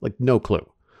say? Like, no clue,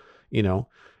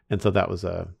 And so that was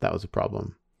a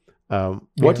problem.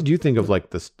 What did you think of like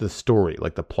the story,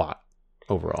 like the plot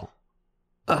overall?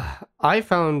 I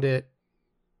found it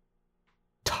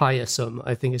tiresome,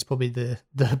 I think is probably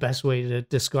the best way to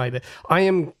describe it. I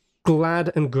am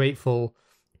glad and grateful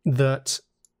that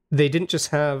they didn't just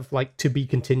have like to be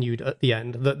continued at the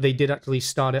end, that they did actually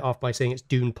start it off by saying it's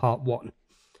Dune Part 1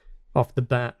 off the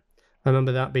bat. I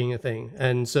remember that being a thing.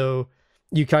 And so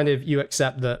you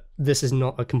accept that this is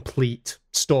not a complete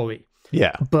story.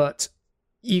 Yeah. But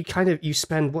you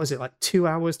spend, what is it, like 2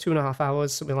 hours, 2.5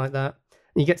 hours, something like that.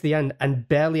 And you get to the end and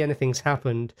barely anything's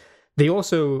happened. They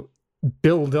also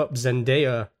build up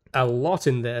Zendaya a lot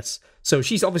in this. So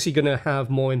she's obviously going to have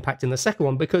more impact in the second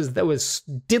one because there was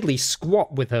diddly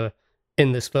squat with her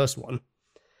in this first one.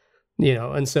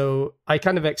 And so I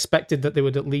kind of expected that they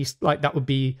would at least, like, that would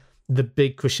be the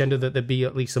big crescendo, that there'd be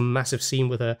at least a massive scene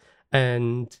with her.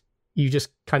 And you just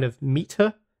kind of meet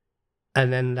her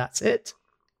and then that's it.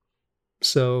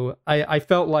 So I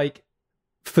felt like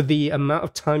for the amount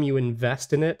of time you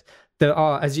invest in it, there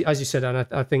are, as you said, and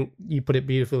I think you put it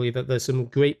beautifully, that there's some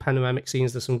great panoramic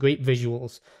scenes, there's some great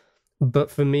visuals.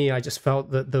 But for me, I just felt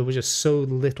that there was just so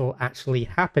little actually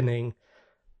happening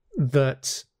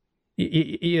that,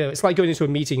 it's like going into a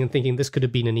meeting and thinking this could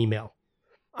have been an email.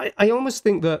 I almost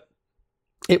think that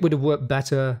it would have worked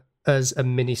better as a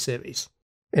miniseries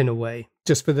in a way,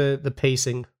 just for the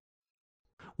pacing.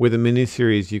 With a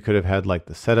miniseries, you could have had like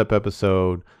the setup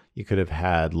episode. You could have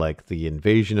had like the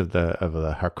invasion of the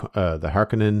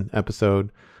Harkonnen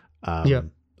episode.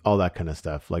 All that kind of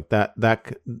stuff. Like that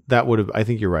would have. I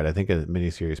think you're right. I think a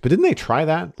miniseries. But didn't they try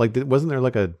that? Like, wasn't there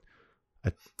like a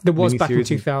there was back in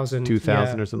 2000,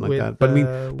 or something like that? But I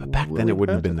mean, but back then it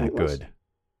wouldn't have been that good.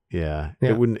 Yeah,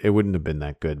 it wouldn't have been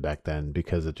that good back then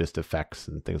because of just effects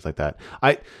and things like that.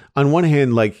 On one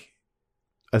hand, like,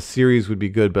 a series would be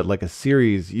good, but like a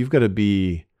series, you've got to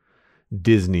be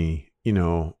Disney,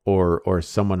 or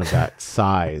someone of that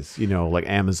size, like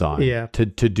Amazon, to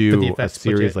do a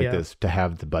series like this, to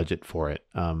have the budget for it.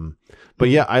 But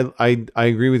yeah, I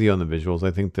agree with you on the visuals.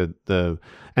 I think that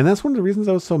and that's one of the reasons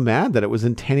I was so mad that it was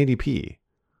in 1080p.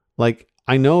 Like,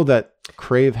 I know that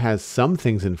Crave has some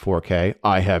things in 4K.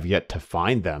 I have yet to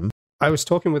find them. I was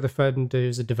talking with a friend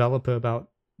who's a developer about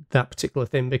that particular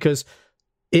thing, because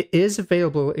it is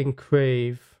available in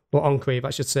Crave, or on Crave,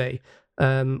 I should say,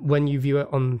 when you view it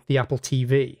on the Apple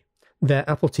TV. Their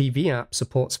Apple TV app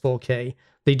supports 4K.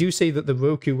 They do say that the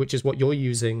Roku, which is what you're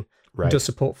using, does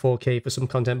support 4K for some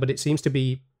content, but it seems to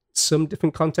be some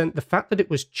different content. The fact that it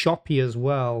was choppy as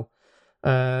well,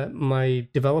 my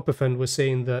developer friend was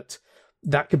saying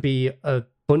that could be a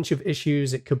bunch of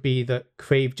issues. It could be that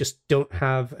Crave just don't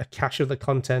have a cache of the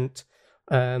content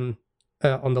on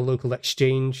the local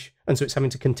exchange, and so it's having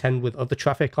to contend with other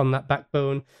traffic on that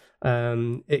backbone.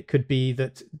 It could be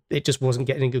that it just wasn't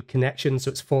getting a good connection,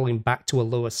 so it's falling back to a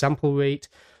lower sample rate.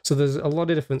 So there's a lot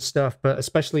of different stuff, but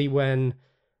especially when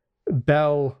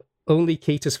Bell only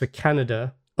caters for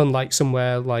Canada, unlike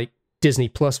somewhere like Disney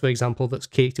Plus, for example, that's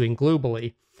catering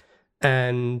globally.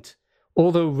 And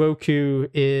although Roku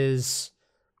is,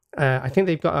 I think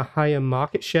they've got a higher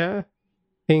market share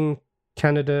in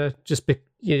Canada, just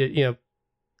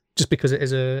just because it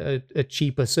is a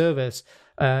cheaper service.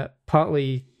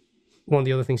 Partly, one of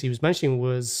the other things he was mentioning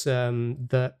was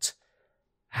that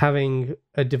having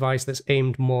a device that's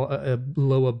aimed more at a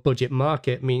lower budget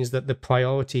market means that the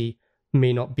priority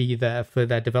may not be there for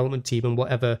their development team and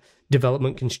whatever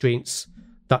development constraints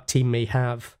that team may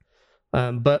have.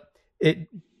 But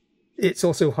it's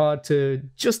also hard to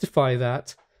justify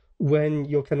that when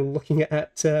you're kind of looking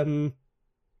at something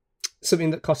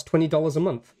that costs $20 a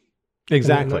month.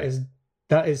 Exactly.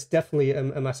 That is definitely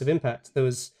a massive impact. There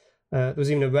was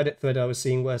even a Reddit thread I was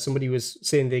seeing where somebody was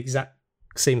saying the exact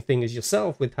same thing as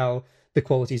yourself, with how the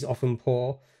quality is often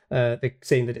poor. They're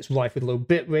saying that it's rife with low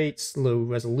bit rates, low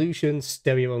resolution,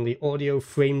 stereo-only audio,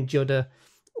 frame judder,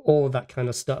 all of that kind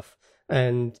of stuff.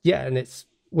 And it's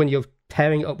when you're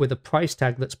pairing it up with a price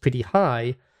tag that's pretty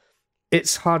high,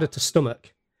 it's harder to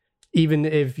stomach, even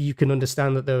if you can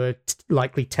understand that there are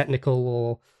likely technical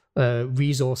or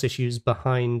resource issues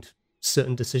behind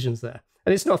certain decisions there.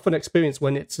 And it's not a fun experience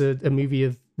when it's a movie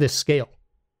of this scale.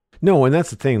 No, and that's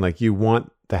the thing. Like, you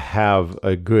want to have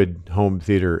a good home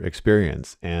theater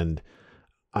experience, and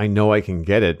I know I can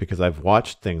get it because I've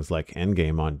watched things like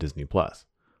Endgame on Disney Plus,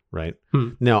 right?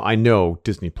 Now, I know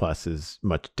Disney Plus is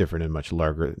much different and much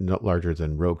larger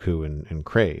than Roku and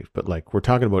Crave, but like, we're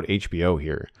talking about HBO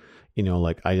here.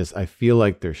 Like, I feel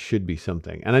like there should be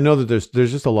something, and I know that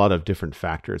there's just a lot of different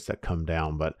factors that come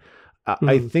down, but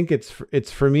I think it's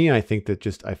for me. I think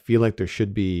that I feel like there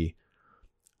should be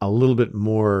a little bit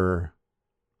more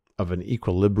of an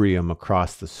equilibrium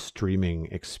across the streaming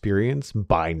experience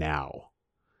by now.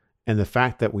 And the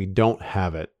fact that we don't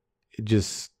have it, it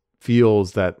just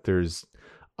feels that there's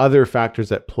other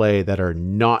factors at play that are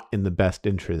not in the best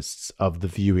interests of the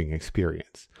viewing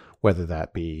experience, whether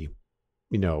that be,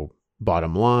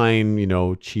 bottom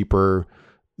line, cheaper,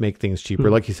 make things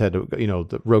cheaper. Like you said,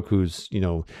 the Roku's,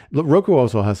 Roku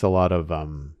also has a lot of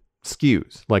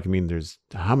SKUs. Like, there's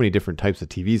how many different types of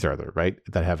TVs are there, right?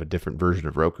 That have a different version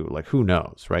of Roku. Like, who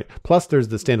knows, right? Plus, there's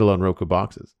the standalone Roku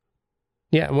boxes.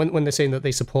 Yeah, and when they're saying that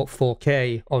they support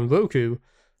 4K on Roku,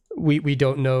 we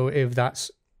don't know if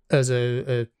that's as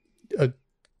a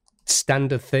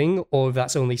standard thing or if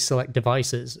that's only select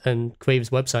devices. And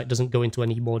Crave's website doesn't go into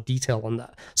any more detail on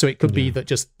that. So it could be that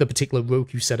just the particular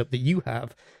Roku setup that you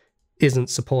have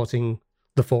isn't supporting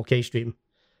the 4K stream.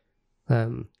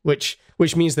 Which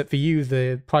means that for you,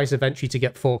 the price of entry to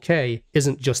get 4K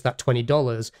isn't just that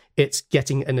 $20. It's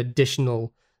getting an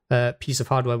additional piece of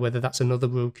hardware, whether that's another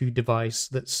Roku device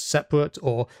that's separate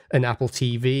or an Apple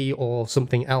TV or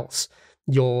something else.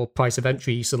 Your price of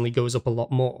entry suddenly goes up a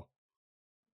lot more.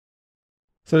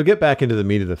 So to get back into the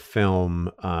meat of the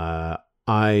film, I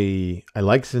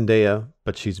like Zendaya,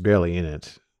 but she's barely in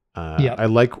it. I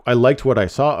liked what I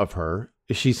saw of her.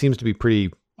 She seems to be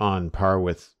pretty on par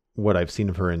with what I've seen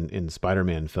of her in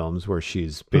Spider-Man films, where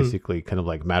she's basically kind of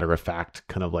like matter of fact,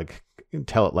 kind of like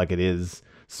tell it like it is,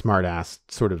 smart ass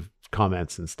sort of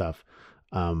comments and stuff.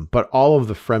 But all of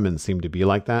the Fremen seem to be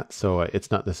like that, so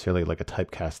it's not necessarily like a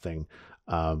typecast thing.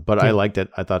 But I liked it.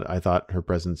 I thought her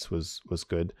presence was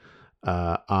good.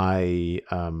 I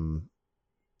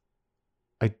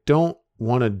don't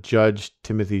want to judge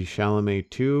Timothée Chalamet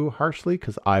too harshly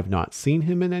because I've not seen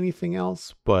him in anything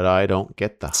else, but I don't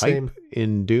get the hype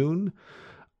in Dune.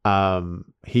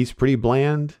 He's pretty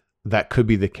bland. That could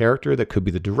be the character, that could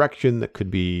be the direction, that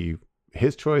could be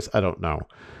his choice. I don't know.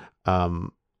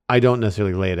 I don't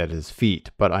necessarily lay it at his feet,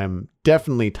 but I'm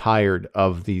definitely tired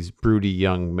of these broody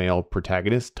young male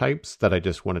protagonist types that I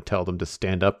just want to tell them to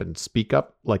stand up and speak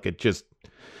up. Like it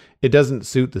doesn't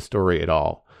suit the story at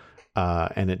all.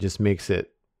 And it just makes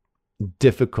it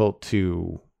difficult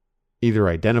to either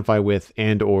identify with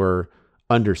and or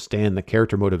understand the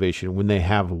character motivation when they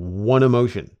have one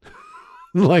emotion,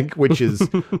 like, which is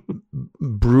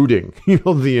brooding,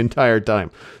 the entire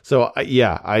time. So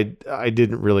I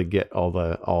didn't really get all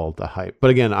the hype, but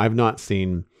again, I've not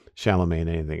seen Chalamet in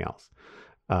anything else.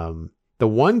 The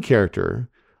one character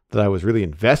that I was really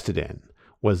invested in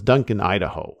was Duncan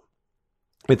Idaho.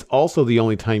 It's also the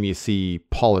only time you see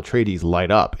Paul Atreides light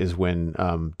up is when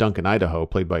Duncan Idaho,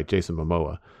 played by Jason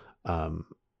Momoa,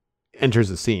 enters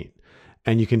the scene.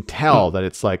 And you can tell that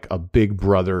it's like a big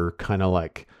brother, kind of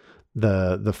like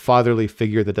the fatherly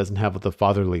figure that doesn't have the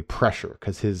fatherly pressure.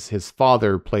 Because his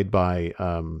father, played by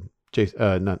not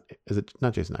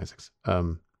Jason Isaacs,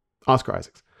 Oscar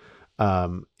Isaacs,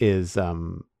 he's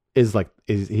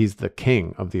the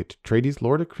king of the Atreides,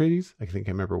 Lord Atreides. I think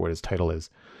I remember what his title is.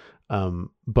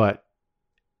 But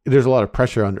there's a lot of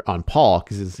pressure on Paul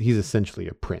because he's essentially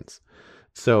a prince.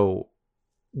 So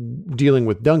dealing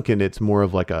with Duncan, it's more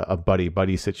of like a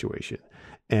buddy situation.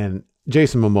 And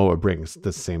Jason Momoa brings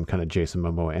the same kind of Jason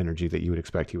Momoa energy that you would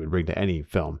expect he would bring to any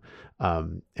film.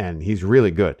 And he's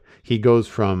really good. He goes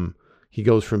from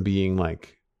being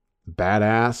like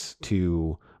badass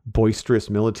to boisterous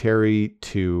military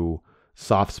to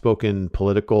soft-spoken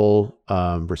political,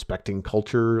 respecting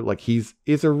culture. Like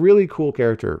it's a really cool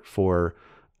character for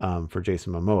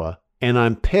Jason Momoa, and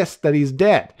I'm pissed that he's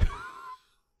dead.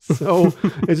 So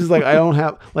it's just like I don't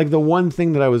have like the one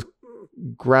thing that I was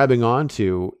grabbing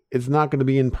onto. It's not going to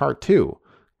be in part 2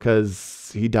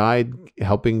 because he died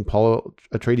helping Paul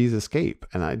Atreides escape,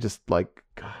 and I just like,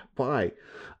 God, why?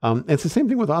 It's the same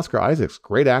thing with Oscar Isaacs.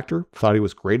 Great actor, thought he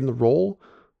was great in the role,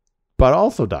 but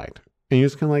also died. And you're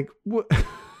just kind of like, what?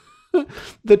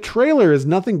 The trailer is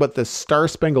nothing but the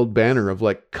Star-Spangled Banner of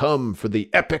like, come for the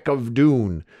epic of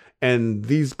Dune. And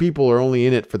these people are only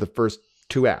in it for the first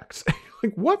 2 acts.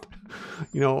 Like, what?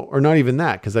 Or not even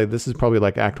that. Because this is probably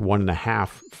like act 1.5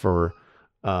 for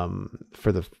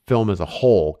the film as a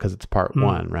whole. Because it's part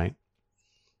 1, right?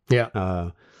 Yeah.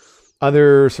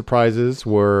 Other surprises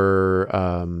were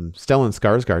Stellan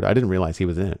Skarsgård. I didn't realize he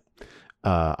was in it.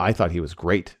 I thought he was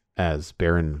great as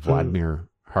Baron Vladimir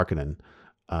Harkonnen.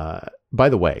 By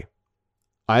the way,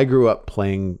 I grew up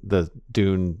playing the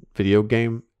Dune video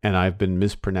game, and I've been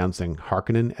mispronouncing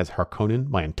Harkonnen as Harkonnen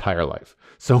my entire life.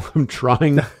 So I'm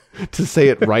trying to say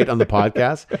it right on the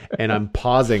podcast, and I'm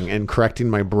pausing and correcting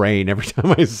my brain every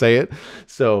time I say it.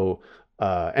 So,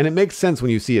 and it makes sense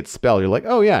when you see it spelled. You're like,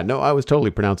 oh yeah, no, I was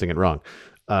totally pronouncing it wrong.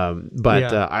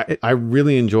 I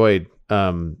really enjoyed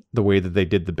the way that they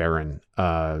did the Baron,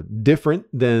 different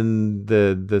than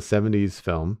the 70s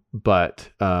film, but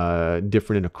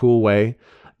different in a cool way.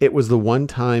 It was the one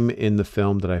time in the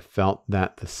film that I felt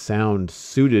that the sound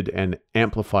suited and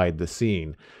amplified the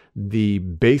scene. The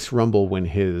bass rumble when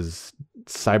his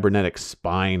cybernetic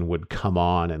spine would come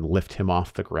on and lift him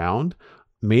off the ground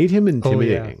made him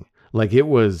intimidating. Like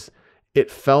it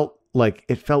felt like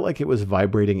it was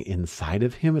vibrating inside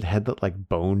of him. It had that like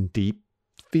bone deep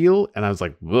feel, and I was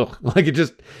like, ugh, like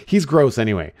he's gross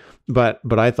anyway. But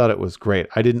I thought it was great.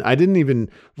 I didn't even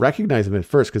recognize him at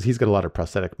first because he's got a lot of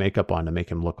prosthetic makeup on to make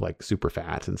him look like super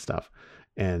fat and stuff.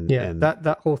 And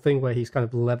that whole thing where he's kind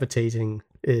of levitating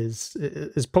is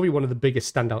probably one of the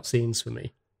biggest standout scenes for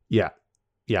me. Yeah.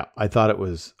 I thought it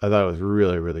was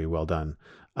really, really well done.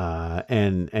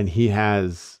 And he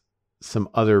has some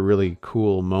other really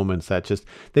cool moments that just,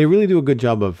 they really do a good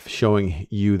job of showing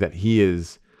you that he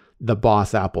is the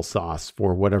boss applesauce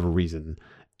for whatever reason.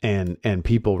 And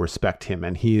people respect him,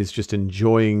 and he is just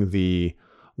enjoying the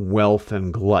wealth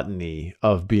and gluttony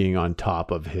of being on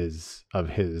top of his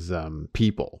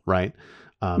people, right?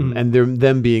 And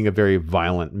them being a very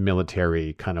violent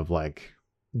military kind of like,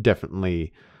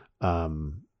 definitely,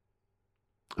 I'm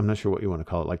not sure what you want to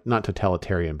call it, like not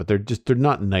totalitarian, but they're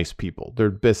not nice people.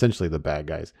 They're essentially the bad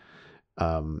guys.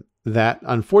 That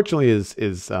unfortunately is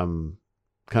kind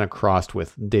of crossed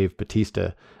with Dave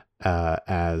Bautista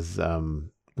as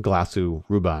Glasu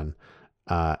Ruban,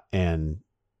 and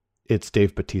it's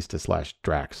Dave Bautista /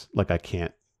 Drax. Like I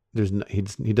can't.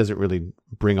 He doesn't really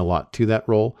bring a lot to that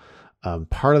role.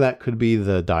 Part of that could be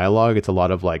the dialogue. It's a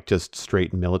lot of like just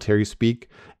straight military speak,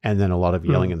 and then a lot of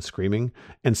yelling and screaming.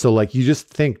 And so like you just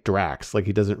think Drax, like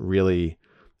he doesn't really,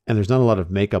 and there's not a lot of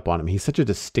makeup on him. He's such a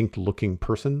distinct looking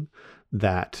person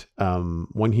that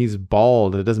when he's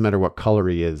bald, it doesn't matter what color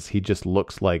he is. He just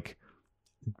looks like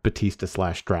Batista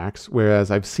 / Drax.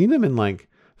 Whereas I've seen him in like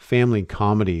family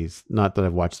comedies, not that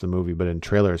I've watched the movie, but in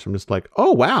trailers, I'm just like,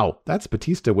 oh wow, that's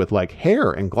Batista with like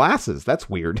hair and glasses. That's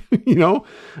weird, you know.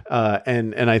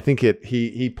 And I think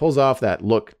he pulls off that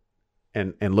look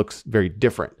and looks very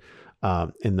different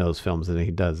in those films than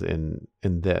he does in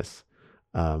this.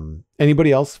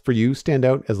 Anybody else for you stand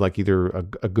out as like either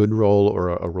a good role or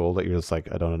a role that you're just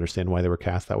like, I don't understand why they were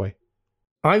cast that way?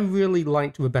 I really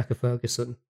liked Rebecca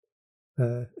Ferguson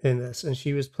in this, and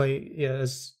she was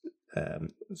as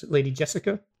was it Lady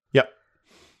Jessica? Yep,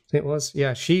 it was.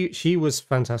 Yeah, she was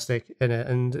fantastic in it,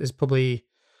 and is probably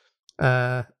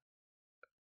one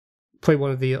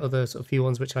of the other sort of few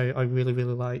ones which I really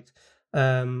really liked.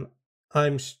 There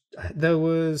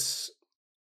was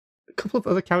a couple of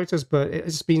other characters, but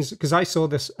it's been because I saw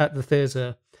this at the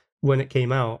theater when it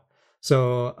came out,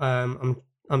 so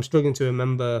I'm struggling to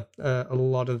remember a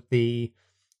lot of the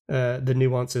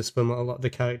nuances from a lot of the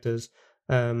characters.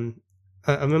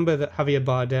 I remember that Javier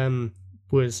Bardem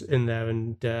was in there,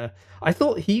 and I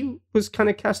thought he was kind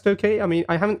of cast okay. I mean,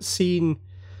 I haven't seen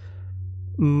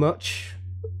much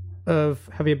of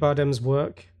Javier Bardem's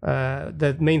work.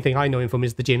 The main thing I know him from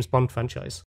is the James Bond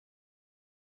franchise.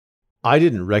 I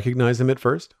didn't recognize him at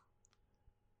first,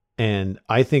 and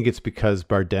I think it's because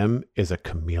Bardem is a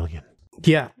chameleon.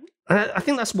 Yeah, I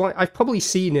think that's why I've probably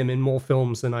seen him in more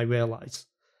films than I realize.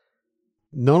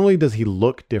 Not only does he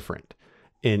look different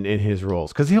in his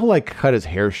roles, because he'll like cut his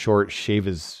hair short, shave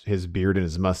his beard and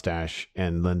his mustache,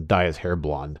 and then dye his hair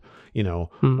blonde, you know,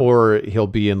 or he'll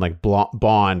be in like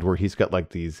Bond, where he's got like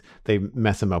they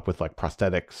mess him up with like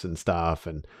prosthetics and stuff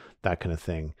and that kind of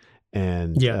thing.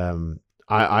 And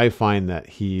I find that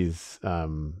he's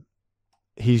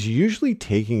usually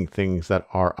taking things that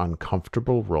are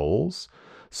uncomfortable roles,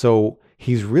 so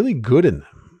he's really good in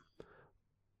them.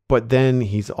 But then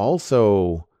he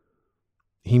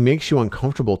makes you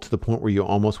uncomfortable to the point where you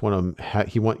almost want to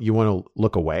you want to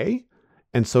look away.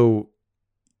 And so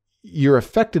you're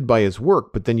affected by his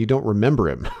work, but then you don't remember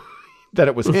him that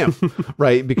it was him,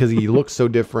 right? Because he looks so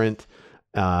different,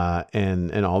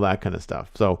 and all that kind of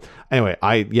stuff. So anyway,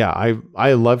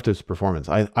 I loved his performance.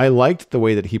 I liked the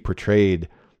way that he portrayed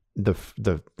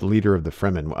the leader of the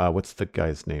Fremen. What's the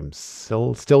guy's name?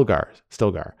 Stilgar.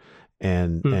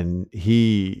 And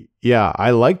he,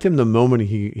 I liked him the moment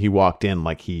he walked in.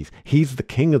 Like he's the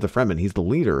king of the Fremen. He's the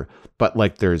leader, but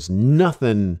like there's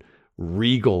nothing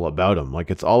regal about him. Like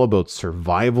it's all about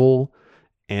survival,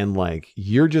 and like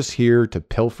you're just here to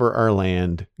pilfer our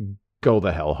land. Go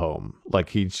the hell home. Like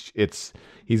he's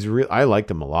real. I liked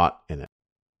him a lot in it.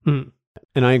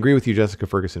 And I agree with you. Jessica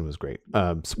Ferguson was great.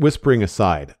 Whispering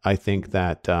aside, I think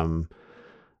that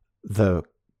the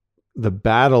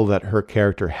battle that her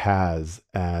character has,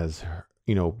 as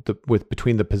you know,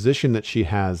 between the position that she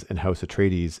has in House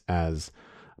Atreides as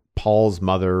Paul's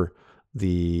mother,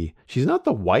 she's not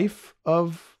the wife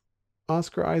of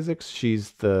Oscar Isaacs.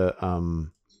 She's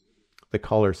they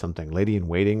call her something, lady in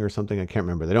waiting or something. I can't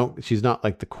remember. She's not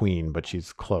like the queen, but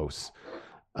she's close.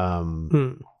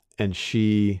 And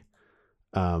she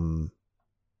does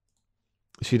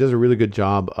a really good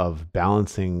job of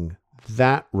balancing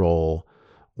that role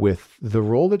with the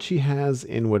role that she has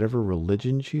in whatever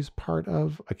religion she's part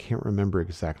of. I can't remember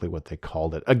exactly what they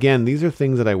called it. Again, these are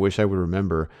things that I wish I would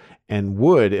remember, and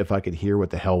would if I could hear what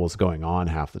the hell was going on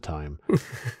half the time.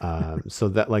 So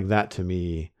that to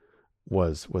me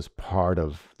was part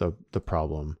of the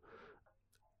problem.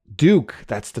 Duke,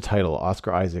 that's the title,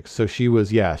 Oscar Isaac. So she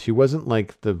wasn't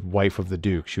like the wife of the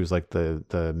Duke. She was like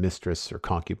the mistress or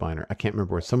concubine, or I can't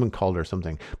remember what someone called her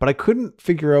something, but I couldn't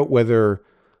figure out whether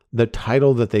the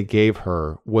title that they gave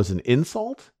her was an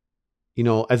insult,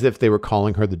 as if they were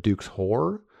calling her the Duke's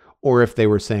whore, or if they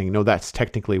were saying, no, that's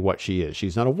technically what she is.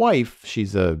 She's not a wife.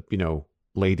 She's a,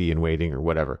 lady in waiting or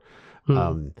whatever.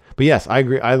 But yes, I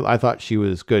agree. I thought she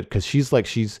was good because she's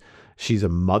a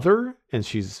mother and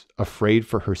she's afraid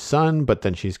for her son, but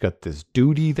then she's got this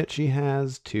duty that she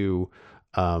has to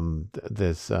the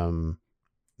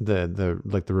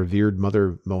revered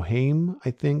mother Mohame,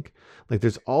 I think. Like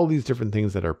there's all these different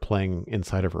things that are playing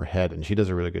inside of her head, and she does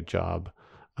a really good job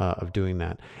of doing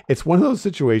that. It's one of those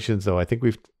situations, though. I think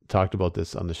we've talked about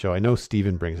this on the show. I know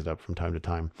Steven brings it up from time to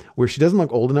time, where she doesn't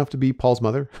look old enough to be Paul's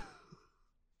mother.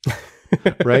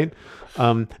 Right?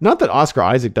 Not that Oscar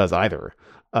Isaac does either.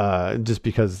 Just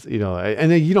because,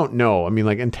 and you don't know. I mean,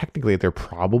 like, and technically they're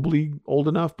probably old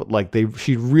enough, but like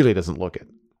she really doesn't look it.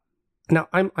 Now,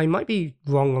 I might be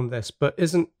wrong on this, but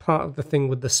isn't part of the thing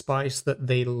with the spice that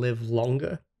they live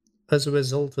longer as a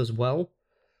result as well?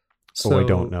 So I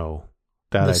don't know.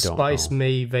 That I don't know. The spice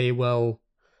may very well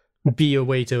be a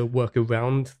way to work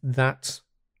around that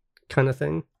kind of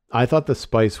thing. I thought the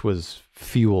spice was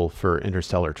fuel for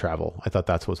interstellar travel. I thought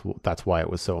that's why it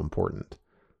was so important.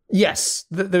 Yes,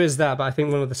 there is that, but I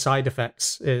think one of the side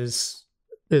effects is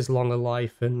longer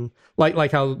life, and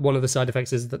like how one of the side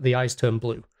effects is that the eyes turn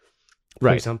blue, for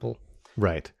example.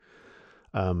 Right.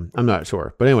 I'm not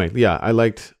sure, but anyway, yeah, I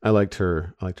liked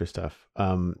her stuff.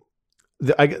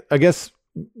 I guess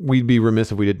we'd be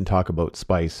remiss if we didn't talk about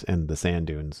spice and the sand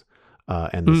dunes.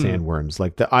 And the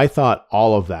sandworms. I thought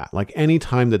all of that, like any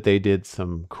time that they did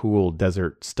some cool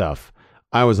desert stuff,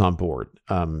 I was on board,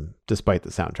 despite the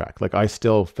soundtrack. Like I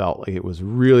still felt like it was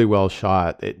really well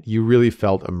shot. You really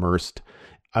felt immersed.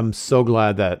 I'm so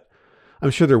glad that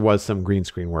I'm sure there was some green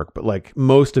screen work, but like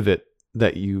most of it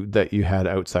that you had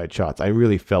outside shots, I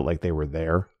really felt like they were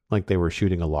there. Like they were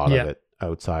shooting a lot of it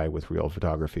outside with real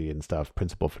photography and stuff,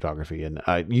 principal photography. And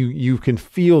you can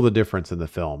feel the difference in the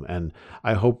film. And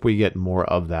I hope we get more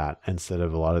of that instead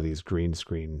of a lot of these green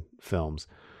screen films.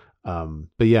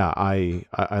 But yeah,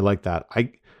 I like that.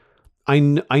 I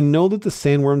know that the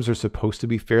sandworms are supposed to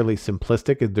be fairly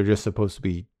simplistic. They're just supposed to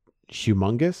be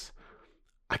humongous.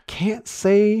 I can't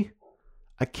say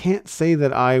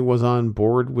that I was on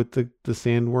board with the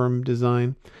sandworm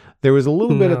design. There was a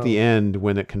little bit at the end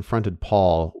when it confronted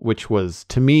Paul, which was,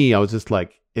 to me, I was just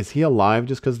like, is he alive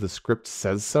just because the script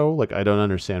says so? Like, I don't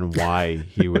understand why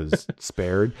he was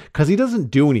spared. Because he doesn't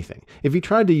do anything. If he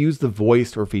tried to use the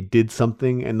voice or if he did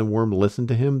something and the worm listened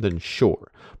to him, then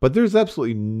sure. But there's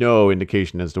absolutely no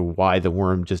indication as to why the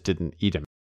worm just didn't eat him.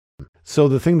 So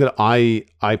the thing that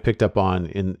I picked up on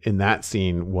in that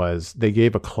scene was they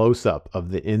gave a close-up of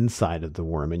the inside of the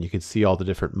worm, and you could see all the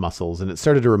different muscles, and it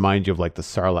started to remind you of like the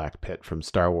Sarlacc pit from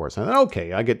Star Wars. And I thought,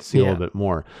 okay, I get to see a little bit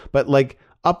more. But like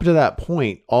up to that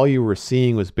point, all you were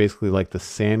seeing was basically like the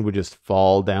sand would just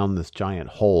fall down this giant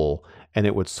hole and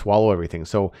it would swallow everything.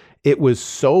 So it was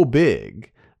so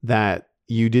big that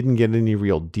you didn't get any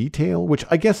real detail, which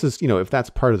I guess is, if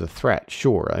that's part of the threat,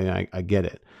 sure, I get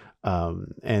it.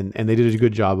 And they did a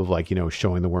good job of like,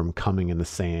 showing the worm coming in the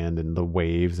sand and the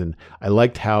waves. And I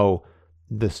liked how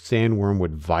the sandworm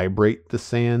would vibrate the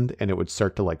sand and it would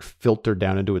start to like filter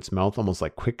down into its mouth, almost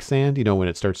like quicksand, when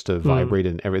it starts to vibrate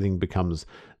and everything becomes,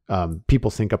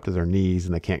 people sink up to their knees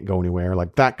and they can't go anywhere.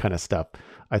 Like that kind of stuff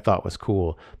I thought was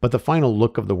cool. But the final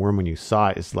look of the worm when you saw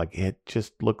it is like, it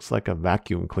just looks like a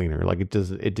vacuum cleaner. Like it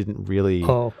didn't really.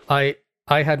 Oh,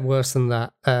 I had worse than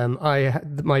that.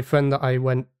 My friend that I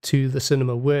went to the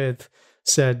cinema with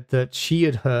said that she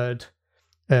had heard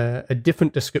a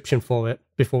different description for it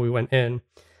before we went in,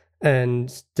 and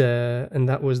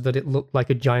that was that it looked like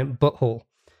a giant butthole.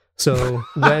 So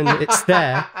when it's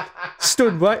there,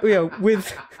 stood right,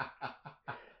 with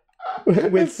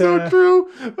it's so true.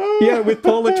 With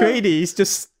Paul Atreides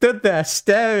just stood there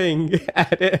staring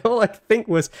at it. All I could think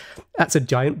was, that's a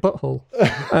giant butthole.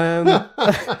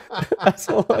 That's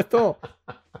all I thought.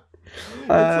 It's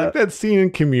like that scene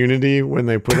in Community when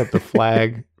they put up the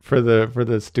flag for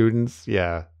the students.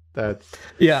 Yeah, that's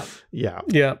yeah.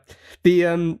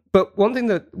 The but one thing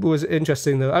that was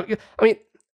interesting though, I mean,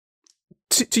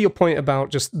 to your point about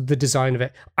just the design of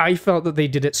it, I felt that they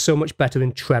did it so much better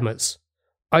in Tremors.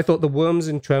 I thought the worms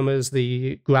in Tremors,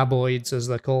 the graboids as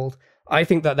they're called, I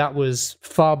think that was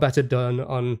far better done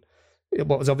on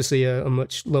what was obviously a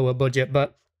much lower budget,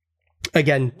 but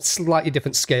again, slightly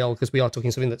different scale because we are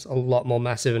talking something that's a lot more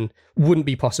massive and wouldn't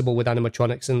be possible with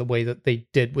animatronics in the way that they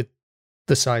did with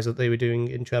the size that they were doing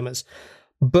in Tremors.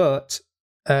 But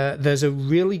there's a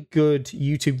really good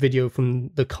YouTube video from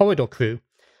the Corridor crew,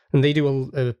 and they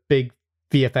do a big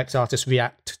VFX artist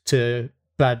react to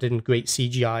bad and great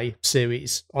CGI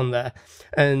series on there.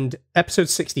 And episode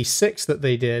 66 that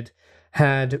they did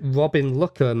had Robin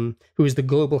Luckham, who is the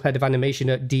global head of animation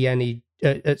at DNEG,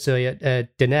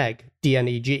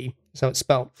 DNEG, that's how it's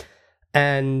spelled.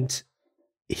 And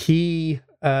he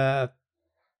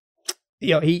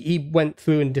he went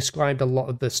through and described a lot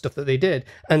of the stuff that they did.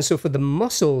 And so for the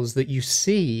muscles that you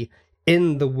see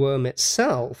in the worm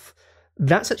itself,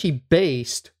 that's actually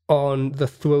based on the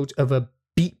throat of a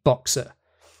beatboxer.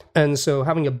 And so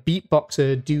having a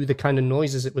beatboxer do the kind of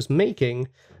noises it was making,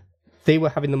 they were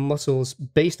having the muscles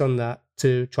based on that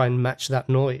to try and match that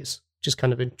noise, which is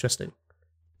kind of interesting.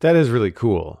 That is really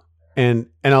cool. And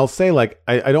I'll say, like,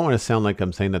 I don't want to sound like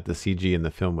I'm saying that the CG in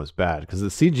the film was bad, because the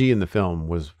CG in the film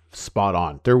was spot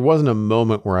on. There wasn't a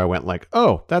moment where I went like,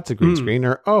 oh, that's a green screen,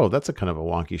 or oh, that's a kind of a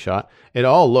wonky shot. It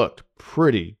all looked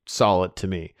pretty solid to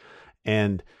me.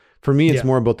 And for me, it's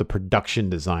more about the production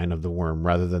design of the worm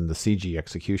rather than the CG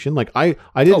execution. Like I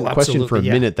didn't question for a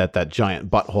minute that giant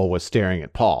butthole was staring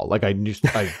at Paul. Like I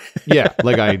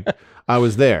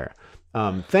was there.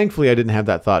 Thankfully, I didn't have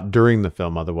that thought during the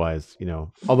film. Otherwise,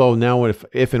 although now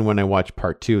if and when I watch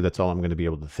part 2, that's all I'm going to be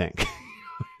able to think.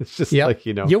 It's just like,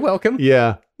 you're welcome.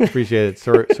 Yeah. Appreciate it.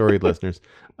 Sorry, listeners.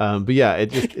 But yeah,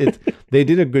 they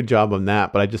did a good job on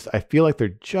that. But I feel like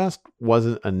there just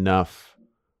wasn't enough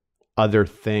other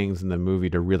things in the movie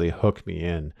to really hook me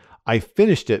in. I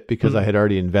finished it because I had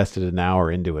already invested an hour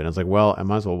into it. I was like, well, I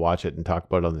might as well watch it and talk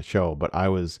about it on the show. But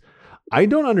I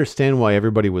don't understand why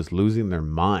everybody was losing their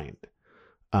mind.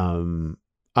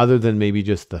 Other than maybe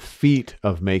just the feat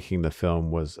of making the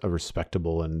film was a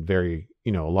respectable and very,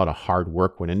 a lot of hard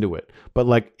work went into it. But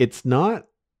like, it's not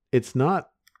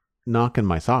knocking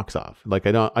my socks off. Like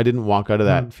I didn't walk out of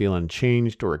that feeling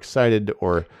changed or excited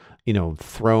or,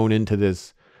 thrown into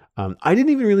this. I didn't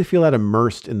even really feel that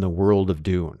immersed in the world of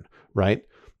Dune, right?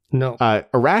 No.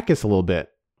 Arrakis a little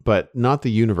bit, but not the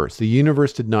universe. The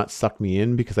universe did not suck me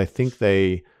in because I think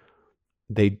they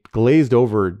glazed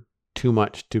over too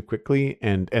much too quickly.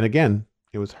 And again,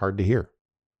 it was hard to hear.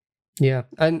 Yeah.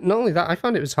 And not only that, I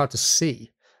found it was hard to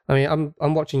see. I mean,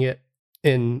 I'm watching it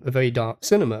in a very dark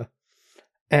cinema,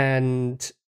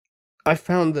 and I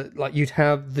found that like you'd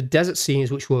have the desert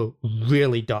scenes which were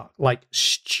really dark, like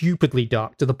stupidly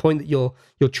dark, to the point that you're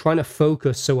trying to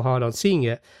focus so hard on seeing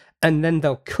it, and then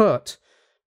they'll cut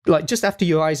like just after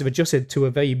your eyes have adjusted to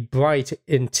a very bright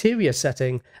interior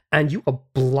setting, and you are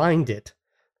blinded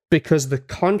because the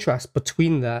contrast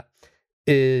between that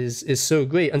is so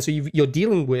great. And so you're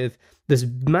dealing with this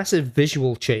massive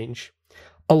visual change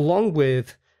along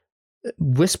with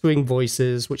whispering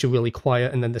voices, which are really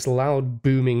quiet, and then this loud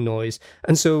booming noise.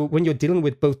 And so when you're dealing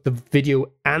with both the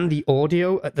video and the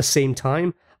audio at the same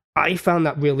time, I found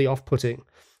that really off-putting.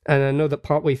 And I know that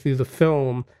partway through the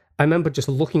film, I remember just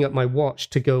looking at my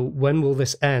watch to go, when will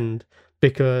this end?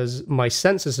 Because my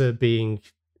senses are being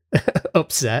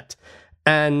upset,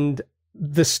 and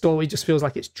the story just feels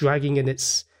like it's dragging, and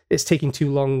it's taking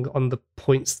too long on the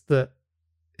points that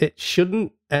it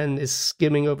shouldn't, and is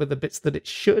skimming over the bits that it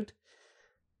should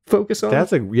focus on.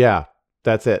 That's it.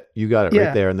 You got it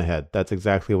right there in the head. That's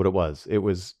exactly what it was. It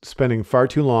was spending far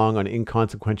too long on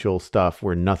inconsequential stuff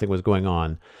where nothing was going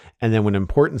on. And then when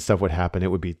important stuff would happen,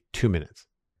 it would be 2 minutes.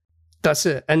 That's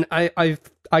it. And I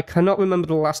cannot remember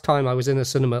the last time I was in a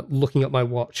cinema looking at my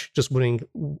watch, just wondering,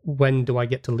 when do I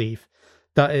get to leave?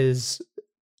 That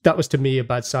was to me a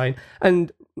bad sign.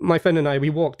 And my friend and I, we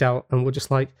walked out and we're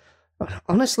just like,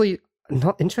 honestly,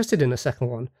 not interested in a second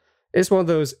one. It's one of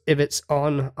those, if it's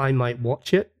on, I might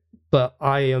watch it, but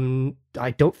I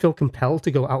don't feel compelled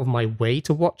to go out of my way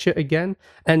to watch it again.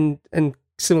 And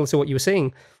similar to what you were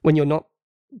saying, when you're not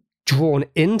drawn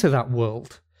into that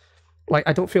world, like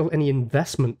I don't feel any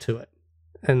investment to it,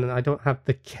 and I don't have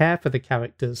the care for the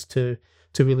characters to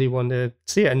really want to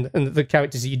see it. And the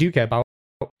characters that you do care about,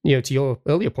 to your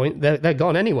earlier point, they're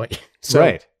gone anyway. So,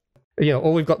 right.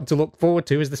 All we've got to look forward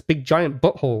to is this big giant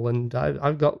butthole, and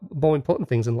I've got more important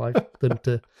things in life than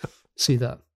to see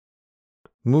that.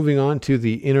 Moving on to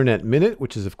the Internet Minute,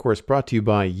 which is, of course, brought to you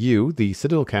by you. The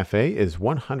Citadel Cafe is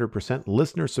 100%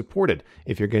 listener supported.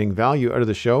 If you're getting value out of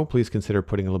the show, please consider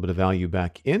putting a little bit of value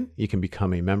back in. You can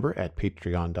become a member at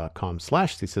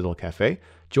patreon.com/the Citadel Cafe.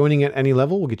 Joining at any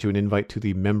level will get you an invite to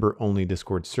the member-only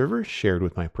Discord server shared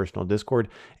with my personal Discord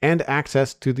and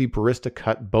access to the Barista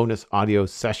Cut bonus audio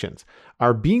sessions.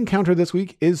 Our bean counter this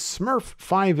week is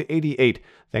Smurf588.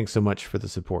 Thanks so much for the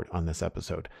support on this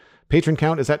episode. Patron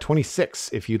count is at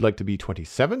 26. If you'd like to be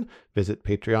 27, visit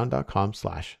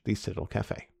patreon.com/the Citadel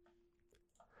Cafe.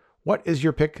 What is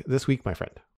your pick this week, my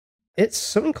friend? It's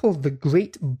something called the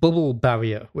Great Bubble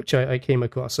Barrier, which I came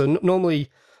across. So normally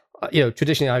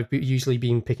traditionally I've usually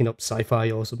been picking up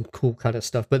sci-fi or some cool kind of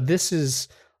stuff, but this is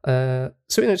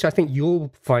something which I think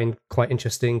you'll find quite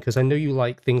interesting, because I know you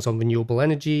like things on renewable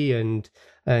energy and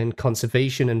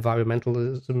conservation,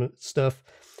 environmentalism stuff.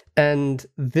 And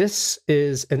this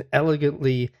is an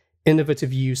elegantly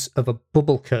innovative use of a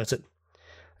bubble curtain.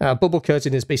 Bubble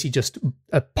curtain is basically just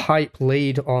a pipe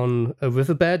laid on a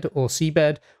riverbed or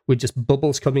seabed with just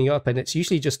bubbles coming up, and it's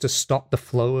usually just to stop the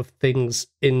flow of things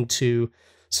into,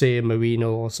 say, a marina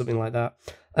or something like that.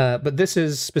 But this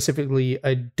is specifically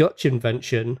a Dutch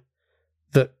invention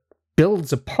that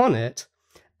builds upon it,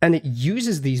 and it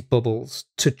uses these bubbles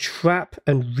to trap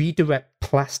and redirect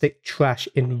plastic trash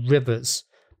in rivers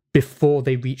before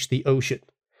they reach the ocean.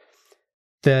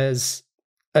 There's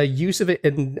a use of it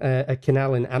in a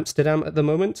canal in Amsterdam at the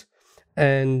moment,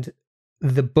 and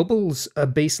the bubbles are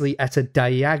basically at a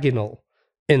diagonal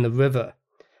in the river.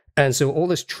 And so all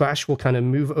this trash will kind of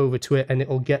move over to it, and it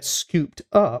will get scooped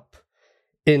up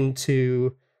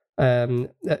into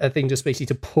a thing just basically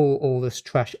to pull all this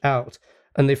trash out.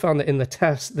 And they found that in the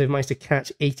test, they've managed to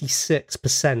catch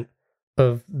 86%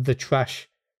 of the trash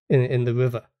in the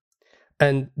river.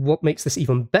 And what makes this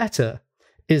even better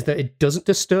is that it doesn't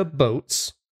disturb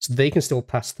boats, so they can still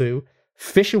pass through.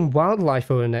 Fish and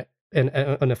wildlife are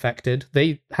unaffected.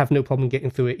 They have no problem getting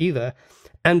through it either.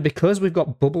 And because we've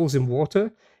got bubbles in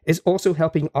water, it's also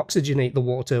helping oxygenate the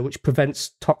water, which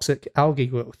prevents toxic algae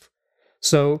growth.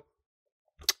 So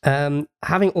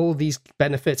having all these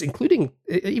benefits, including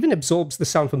it even absorbs the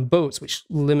sound from boats, which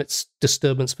limits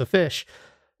disturbance for fish.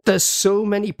 There's so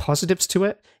many positives to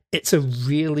it. It's a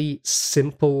really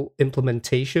simple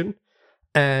implementation,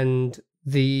 and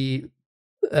the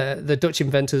Dutch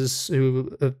inventors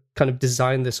who kind of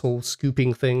designed this whole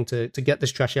scooping thing to get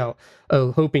this trash out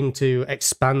are hoping to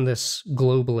expand this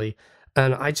globally.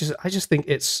 And I just think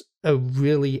it's a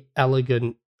really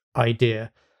elegant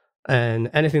idea, and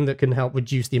anything that can help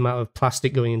reduce the amount of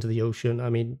plastic going into the ocean, I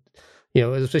mean,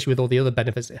 especially with all the other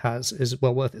benefits it has, is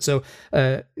well worth it. So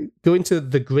go into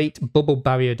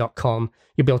thegreatbubblebarrier.com.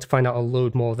 You'll be able to find out a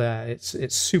load more there.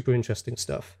 It's super interesting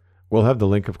stuff. We'll have the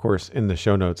link, of course, in the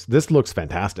show notes. This looks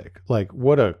fantastic. Like,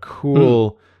 what a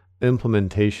cool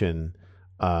implementation.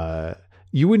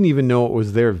 You wouldn't even know it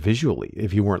was there visually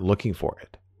if you weren't looking for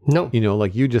it. No.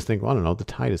 Like you just think, well, I don't know, the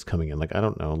tide is coming in. Like, I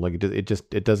don't know. Like,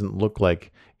 it doesn't look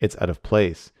like it's out of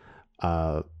place.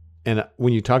 And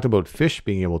when you talked about fish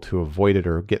being able to avoid it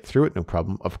or get through it, no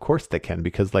problem. Of course they can,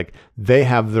 because like they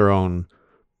have their own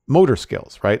motor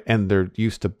skills, right? And they're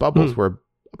used to bubbles where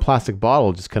a plastic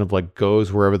bottle just kind of like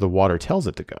goes wherever the water tells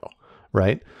it to go,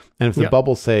 right? And if the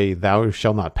bubbles say "thou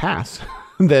shall not pass,"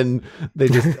 then they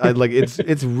just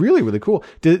it's really, really cool.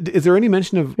 Is there any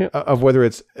mention of whether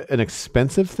it's an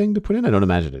expensive thing to put in? I don't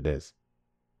imagine it is.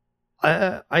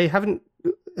 I haven't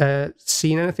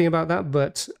seen anything about that,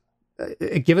 but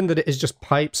given that it is just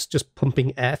pipes just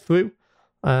pumping air through,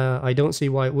 I don't see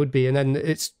why it would be. And then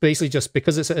it's basically just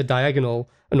because it's at a diagonal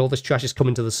and all this trash is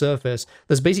coming to the surface,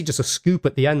 there's basically just a scoop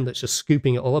at the end that's just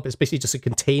scooping it all up. It's basically just a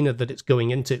container that it's going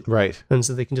into. Right. And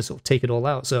so they can just sort of take it all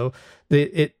out. So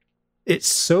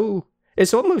it's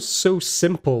almost so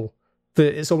simple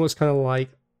that it's almost kind of like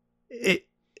it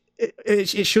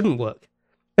shouldn't work.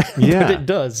 Yeah. But it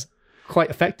does quite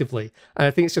effectively. And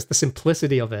I think it's just the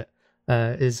simplicity of it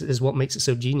is what makes it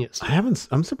so genius.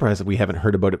 I'm surprised that we haven't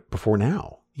heard about it before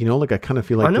now. Like I kind of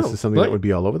feel like this is something that would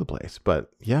be all over the place.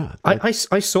 But yeah, I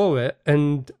saw it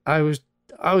and I was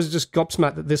just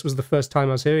gobsmacked that this was the first time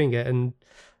I was hearing it,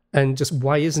 and just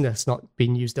why isn't this not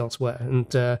being used elsewhere?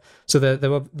 And so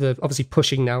they're obviously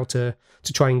pushing now to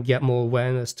try and get more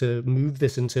awareness to move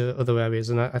this into other areas.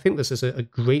 And I think this is a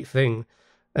great thing,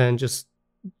 and just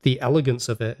the elegance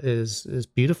of it is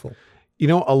beautiful.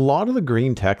 A lot of the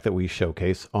green tech that we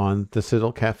showcase on the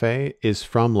Citadel Cafe is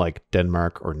from like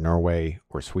Denmark or Norway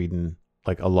or Sweden.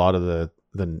 Like a lot of the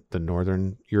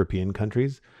northern European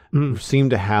countries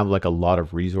seem to have like a lot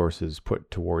of resources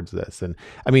put towards this. And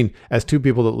I mean, as two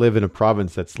people that live in a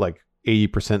province that's like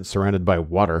 80% surrounded by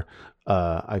water,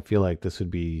 I feel like this would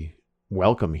be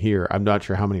welcome here. I'm not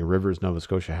sure how many rivers Nova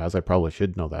Scotia has. I probably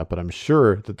should know that, but I'm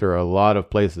sure that there are a lot of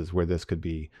places where this could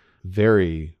be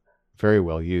very, very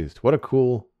well used. What a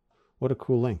cool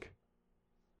link.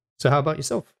 So how about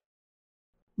yourself?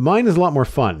 Mine is a lot more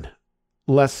fun,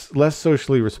 less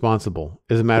socially responsible.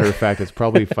 As a matter of fact, it's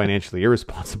probably financially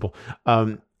irresponsible.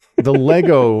 The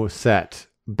Lego set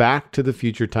Back to the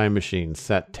Future Time Machine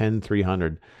set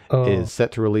 10300 is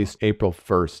set to release April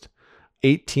 1st.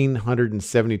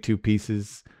 1,872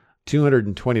 pieces,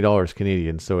 $220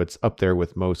 Canadian. So it's up there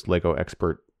with most Lego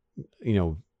expert,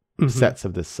 sets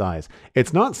of this size.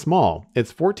 It's not small.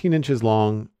 It's 14 inches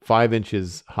long, 5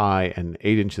 inches high, and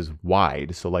 8 inches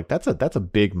wide. So like that's a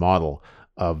big model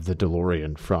of the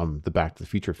DeLorean from the Back to the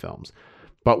Future films.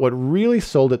 But what really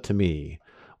sold it to me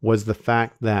was the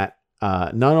fact that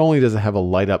not only does it have a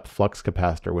light up flux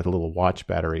capacitor with a little watch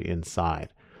battery inside,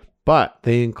 but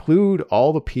they include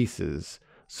all the pieces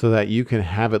so that you can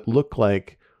have it look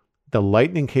like the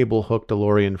lightning cable hook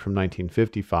DeLorean from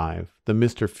 1955, the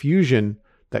Mr. Fusion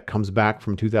that comes back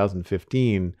from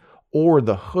 2015, or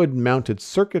the hood mounted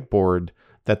circuit board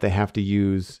that they have to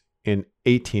use in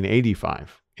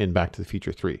 1885 in Back to the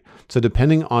Future 3. So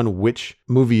depending on which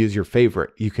movie is your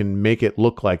favorite, you can make it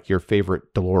look like your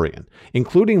favorite DeLorean,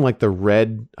 including like the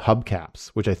red hubcaps,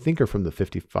 which I think are from the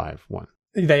 55 one.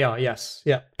 They are, yes.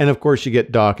 Yeah. And of course you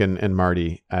get Doc and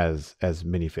Marty as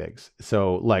minifigs.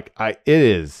 So like it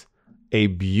is a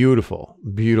beautiful,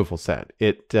 beautiful set.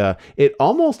 It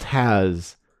almost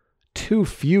has too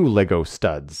few Lego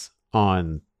studs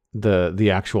on the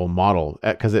actual model,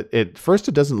 because it first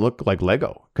it doesn't look like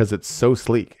Lego because it's so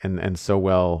sleek and so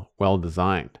well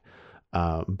designed.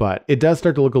 But it does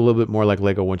start to look a little bit more like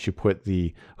Lego once you put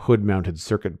the hood mounted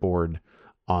circuit board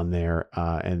on there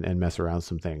and mess around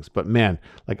some things. But man,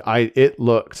 like it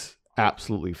looked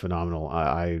absolutely phenomenal.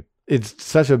 It's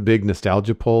such a big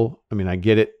nostalgia pull. I mean, I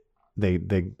get it.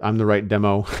 I'm the right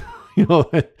demo,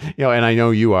 and I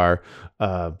know you are,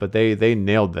 but they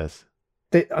nailed this.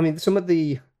 Some of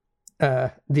the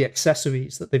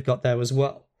accessories that they've got there as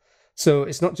well. So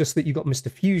it's not just that you got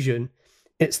Mr. Fusion,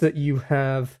 it's that you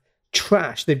have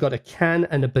trash. They've got a can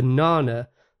and a banana.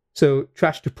 So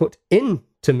trash to put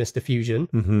into Mr. Fusion,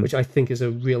 which I think is a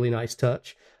really nice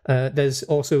touch. There's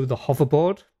also the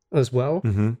hoverboard as well,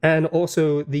 and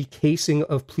also the casing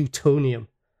of plutonium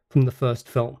from the first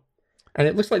film. And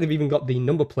it looks like they've even got the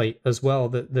number plate as well,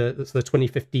 that's the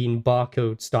 2015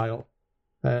 barcode style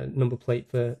number plate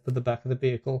for the back of the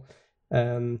vehicle,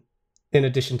 in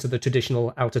addition to the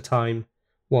traditional Out of Time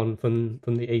one from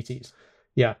the 80s.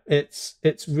 Yeah, it's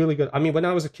really good. I mean, when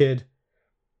I was a kid,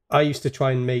 I used to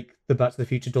try and make the Back to the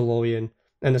Future DeLorean,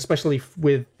 and especially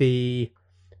with the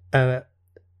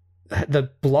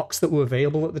blocks that were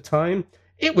available at the time,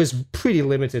 it was pretty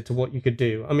limited to what you could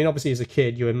do. I mean, obviously, as a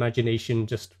kid, your imagination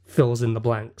just fills in the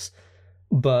blanks.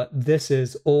 But this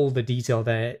is all the detail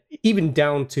there, even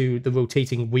down to the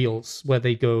rotating wheels where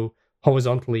they go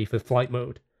horizontally for flight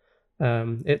mode.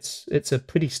 It's a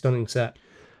pretty stunning set.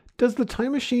 Does the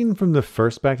time machine from the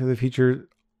first Back to the Future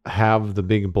have the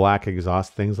big black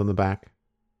exhaust things on the back?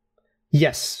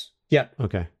 Yes. Yeah.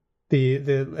 Okay.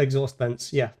 The exhaust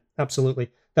vents. Yeah, absolutely.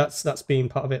 That's been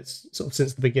part of it sort of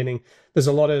since the beginning. There's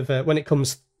a lot of when it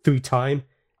comes through time,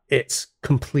 it's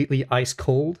completely ice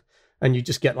cold, and you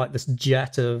just get like this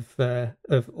jet of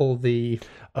all the.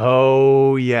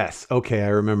 Oh yes, okay, I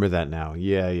remember that now.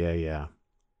 Yeah.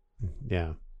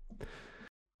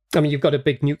 I mean, you've got a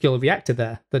big nuclear reactor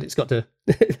there that it's got to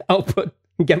output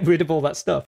and get rid of all that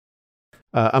stuff.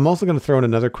 I'm also going to throw in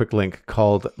another quick link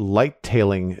called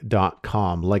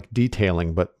lighttailing.com, like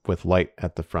detailing, but with light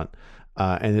at the front.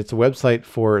 And it's a website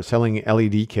for selling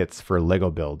LED kits for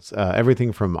Lego builds.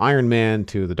 Everything from Iron Man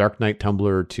to the Dark Knight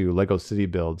Tumbler to Lego City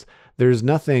builds. There's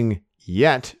nothing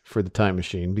yet for the Time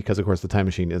Machine because, of course, the Time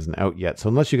Machine isn't out yet. So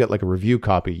unless you get like a review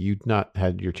copy, you've not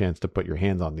had your chance to put your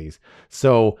hands on these.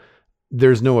 So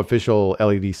there's no official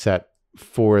LED set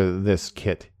for this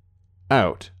kit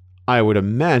out. I would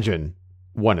imagine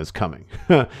one is coming.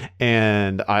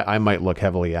 And I might look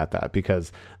heavily at that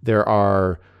because there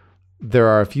are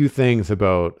a few things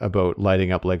about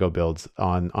lighting up Lego builds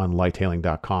on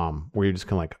lighttailing.com where you're just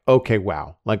kind of like, okay,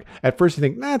 wow. Like at first you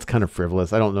think that's kind of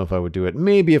frivolous. I don't know if I would do it.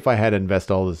 Maybe if I had to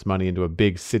invest all this money into a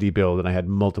big city build and I had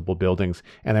multiple buildings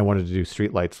and I wanted to do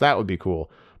streetlights, that would be cool.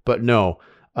 But no,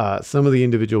 some of the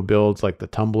individual builds like the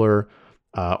Tumbler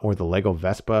or the Lego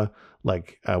Vespa,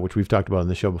 like which we've talked about on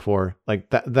the show before, like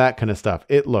that kind of stuff,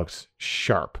 it looks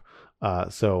sharp.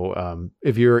 So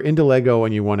if you're into Lego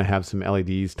and you want to have some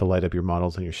LEDs to light up your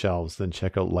models on your shelves, then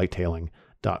check out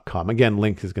lighttailing.com. Again,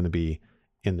 link is going to be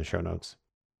in the show notes.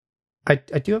 I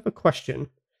do have a question,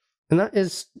 and that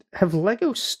is, have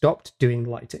Lego stopped doing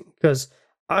lighting? Because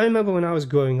I remember when I was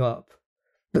growing up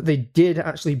that they did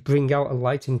actually bring out a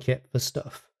lighting kit for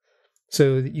stuff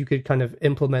so that you could kind of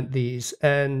implement these.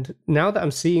 And now that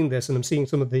I'm seeing this and I'm seeing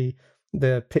some of the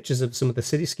pictures of some of the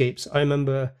cityscapes, I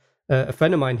remember a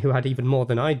friend of mine who had even more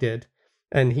than I did,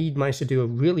 and he managed to do a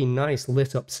really nice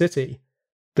lit up city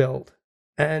build.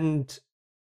 And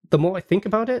the more I think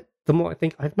about it, the more I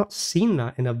think I've not seen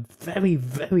that in a very,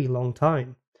 very long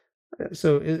time.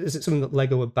 So is it something that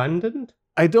Lego abandoned?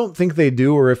 I don't think they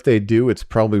do, or if they do, it's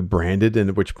probably branded, and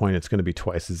at which point it's going to be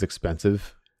twice as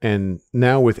expensive. And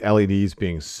now with LEDs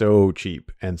being so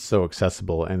cheap and so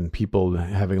accessible, and people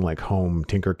having like home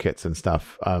tinker kits and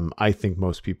stuff, I think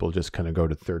most people just kind of go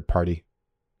to third party,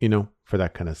 for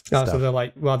that kind of stuff. So they're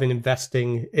like, rather than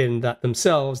investing in that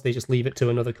themselves, they just leave it to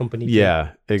another company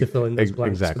to fill in those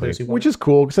blanks. Exactly. Which is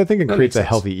cool, because I think it creates a sense.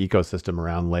 healthy ecosystem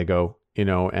around Lego,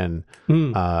 and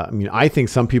I think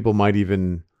some people might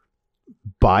even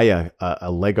buy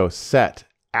a Lego set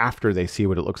after they see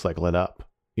what it looks like lit up.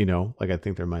 I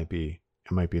think it might be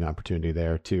an opportunity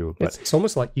there too. But it's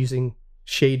almost like using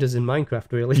shaders in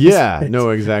Minecraft, really. Yeah,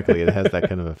 no, exactly. It has that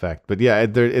kind of effect. But yeah,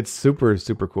 it's super,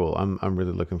 super cool. I'm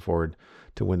really looking forward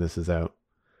to when this is out.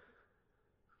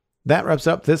 That wraps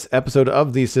up this episode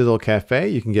of The Citadel Cafe.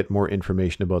 You can get more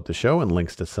information about the show and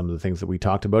links to some of the things that we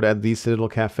talked about at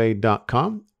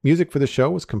thecitadelcafe.com. Music for the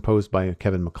show was composed by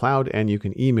Kevin MacLeod, and you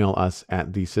can email us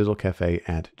at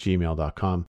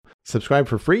thecitadelcafe@gmail.com. Subscribe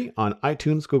for free on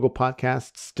iTunes, Google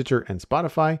Podcasts, Stitcher, and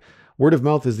Spotify. Word of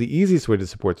mouth is the easiest way to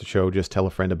support the show. Just tell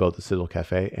a friend about the Citadel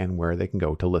Cafe and where they can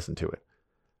go to listen to it.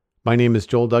 My name is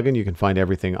Joel Duggan. You can find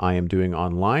everything I am doing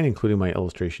online, including my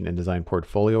illustration and design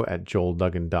portfolio, at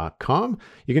joelduggan.com.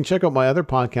 You can check out my other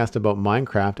podcast about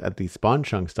Minecraft at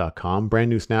thespawnchunks.com. Brand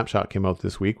new snapshot came out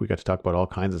this week. We got to talk about all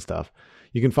kinds of stuff.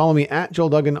 You can follow me at Joel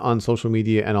Duggan on social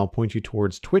media, and I'll point you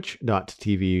towards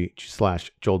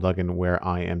twitch.tv/Joel Duggan, where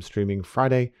I am streaming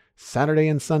Friday, Saturday,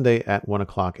 and Sunday at 1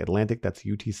 o'clock Atlantic. That's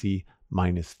UTC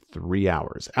minus 3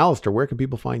 hours. Alastair, where can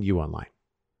people find you online?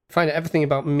 Find out everything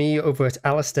about me over at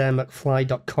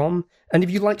alastairmcfly.com. And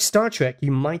if you like Star Trek,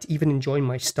 you might even enjoy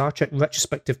my Star Trek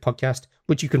retrospective podcast,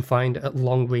 which you can find at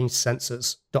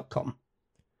longrangesensors.com.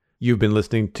 You've been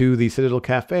listening to The Citadel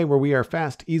Cafe, where we are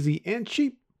fast, easy, and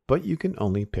cheap, but you can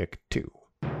only pick two.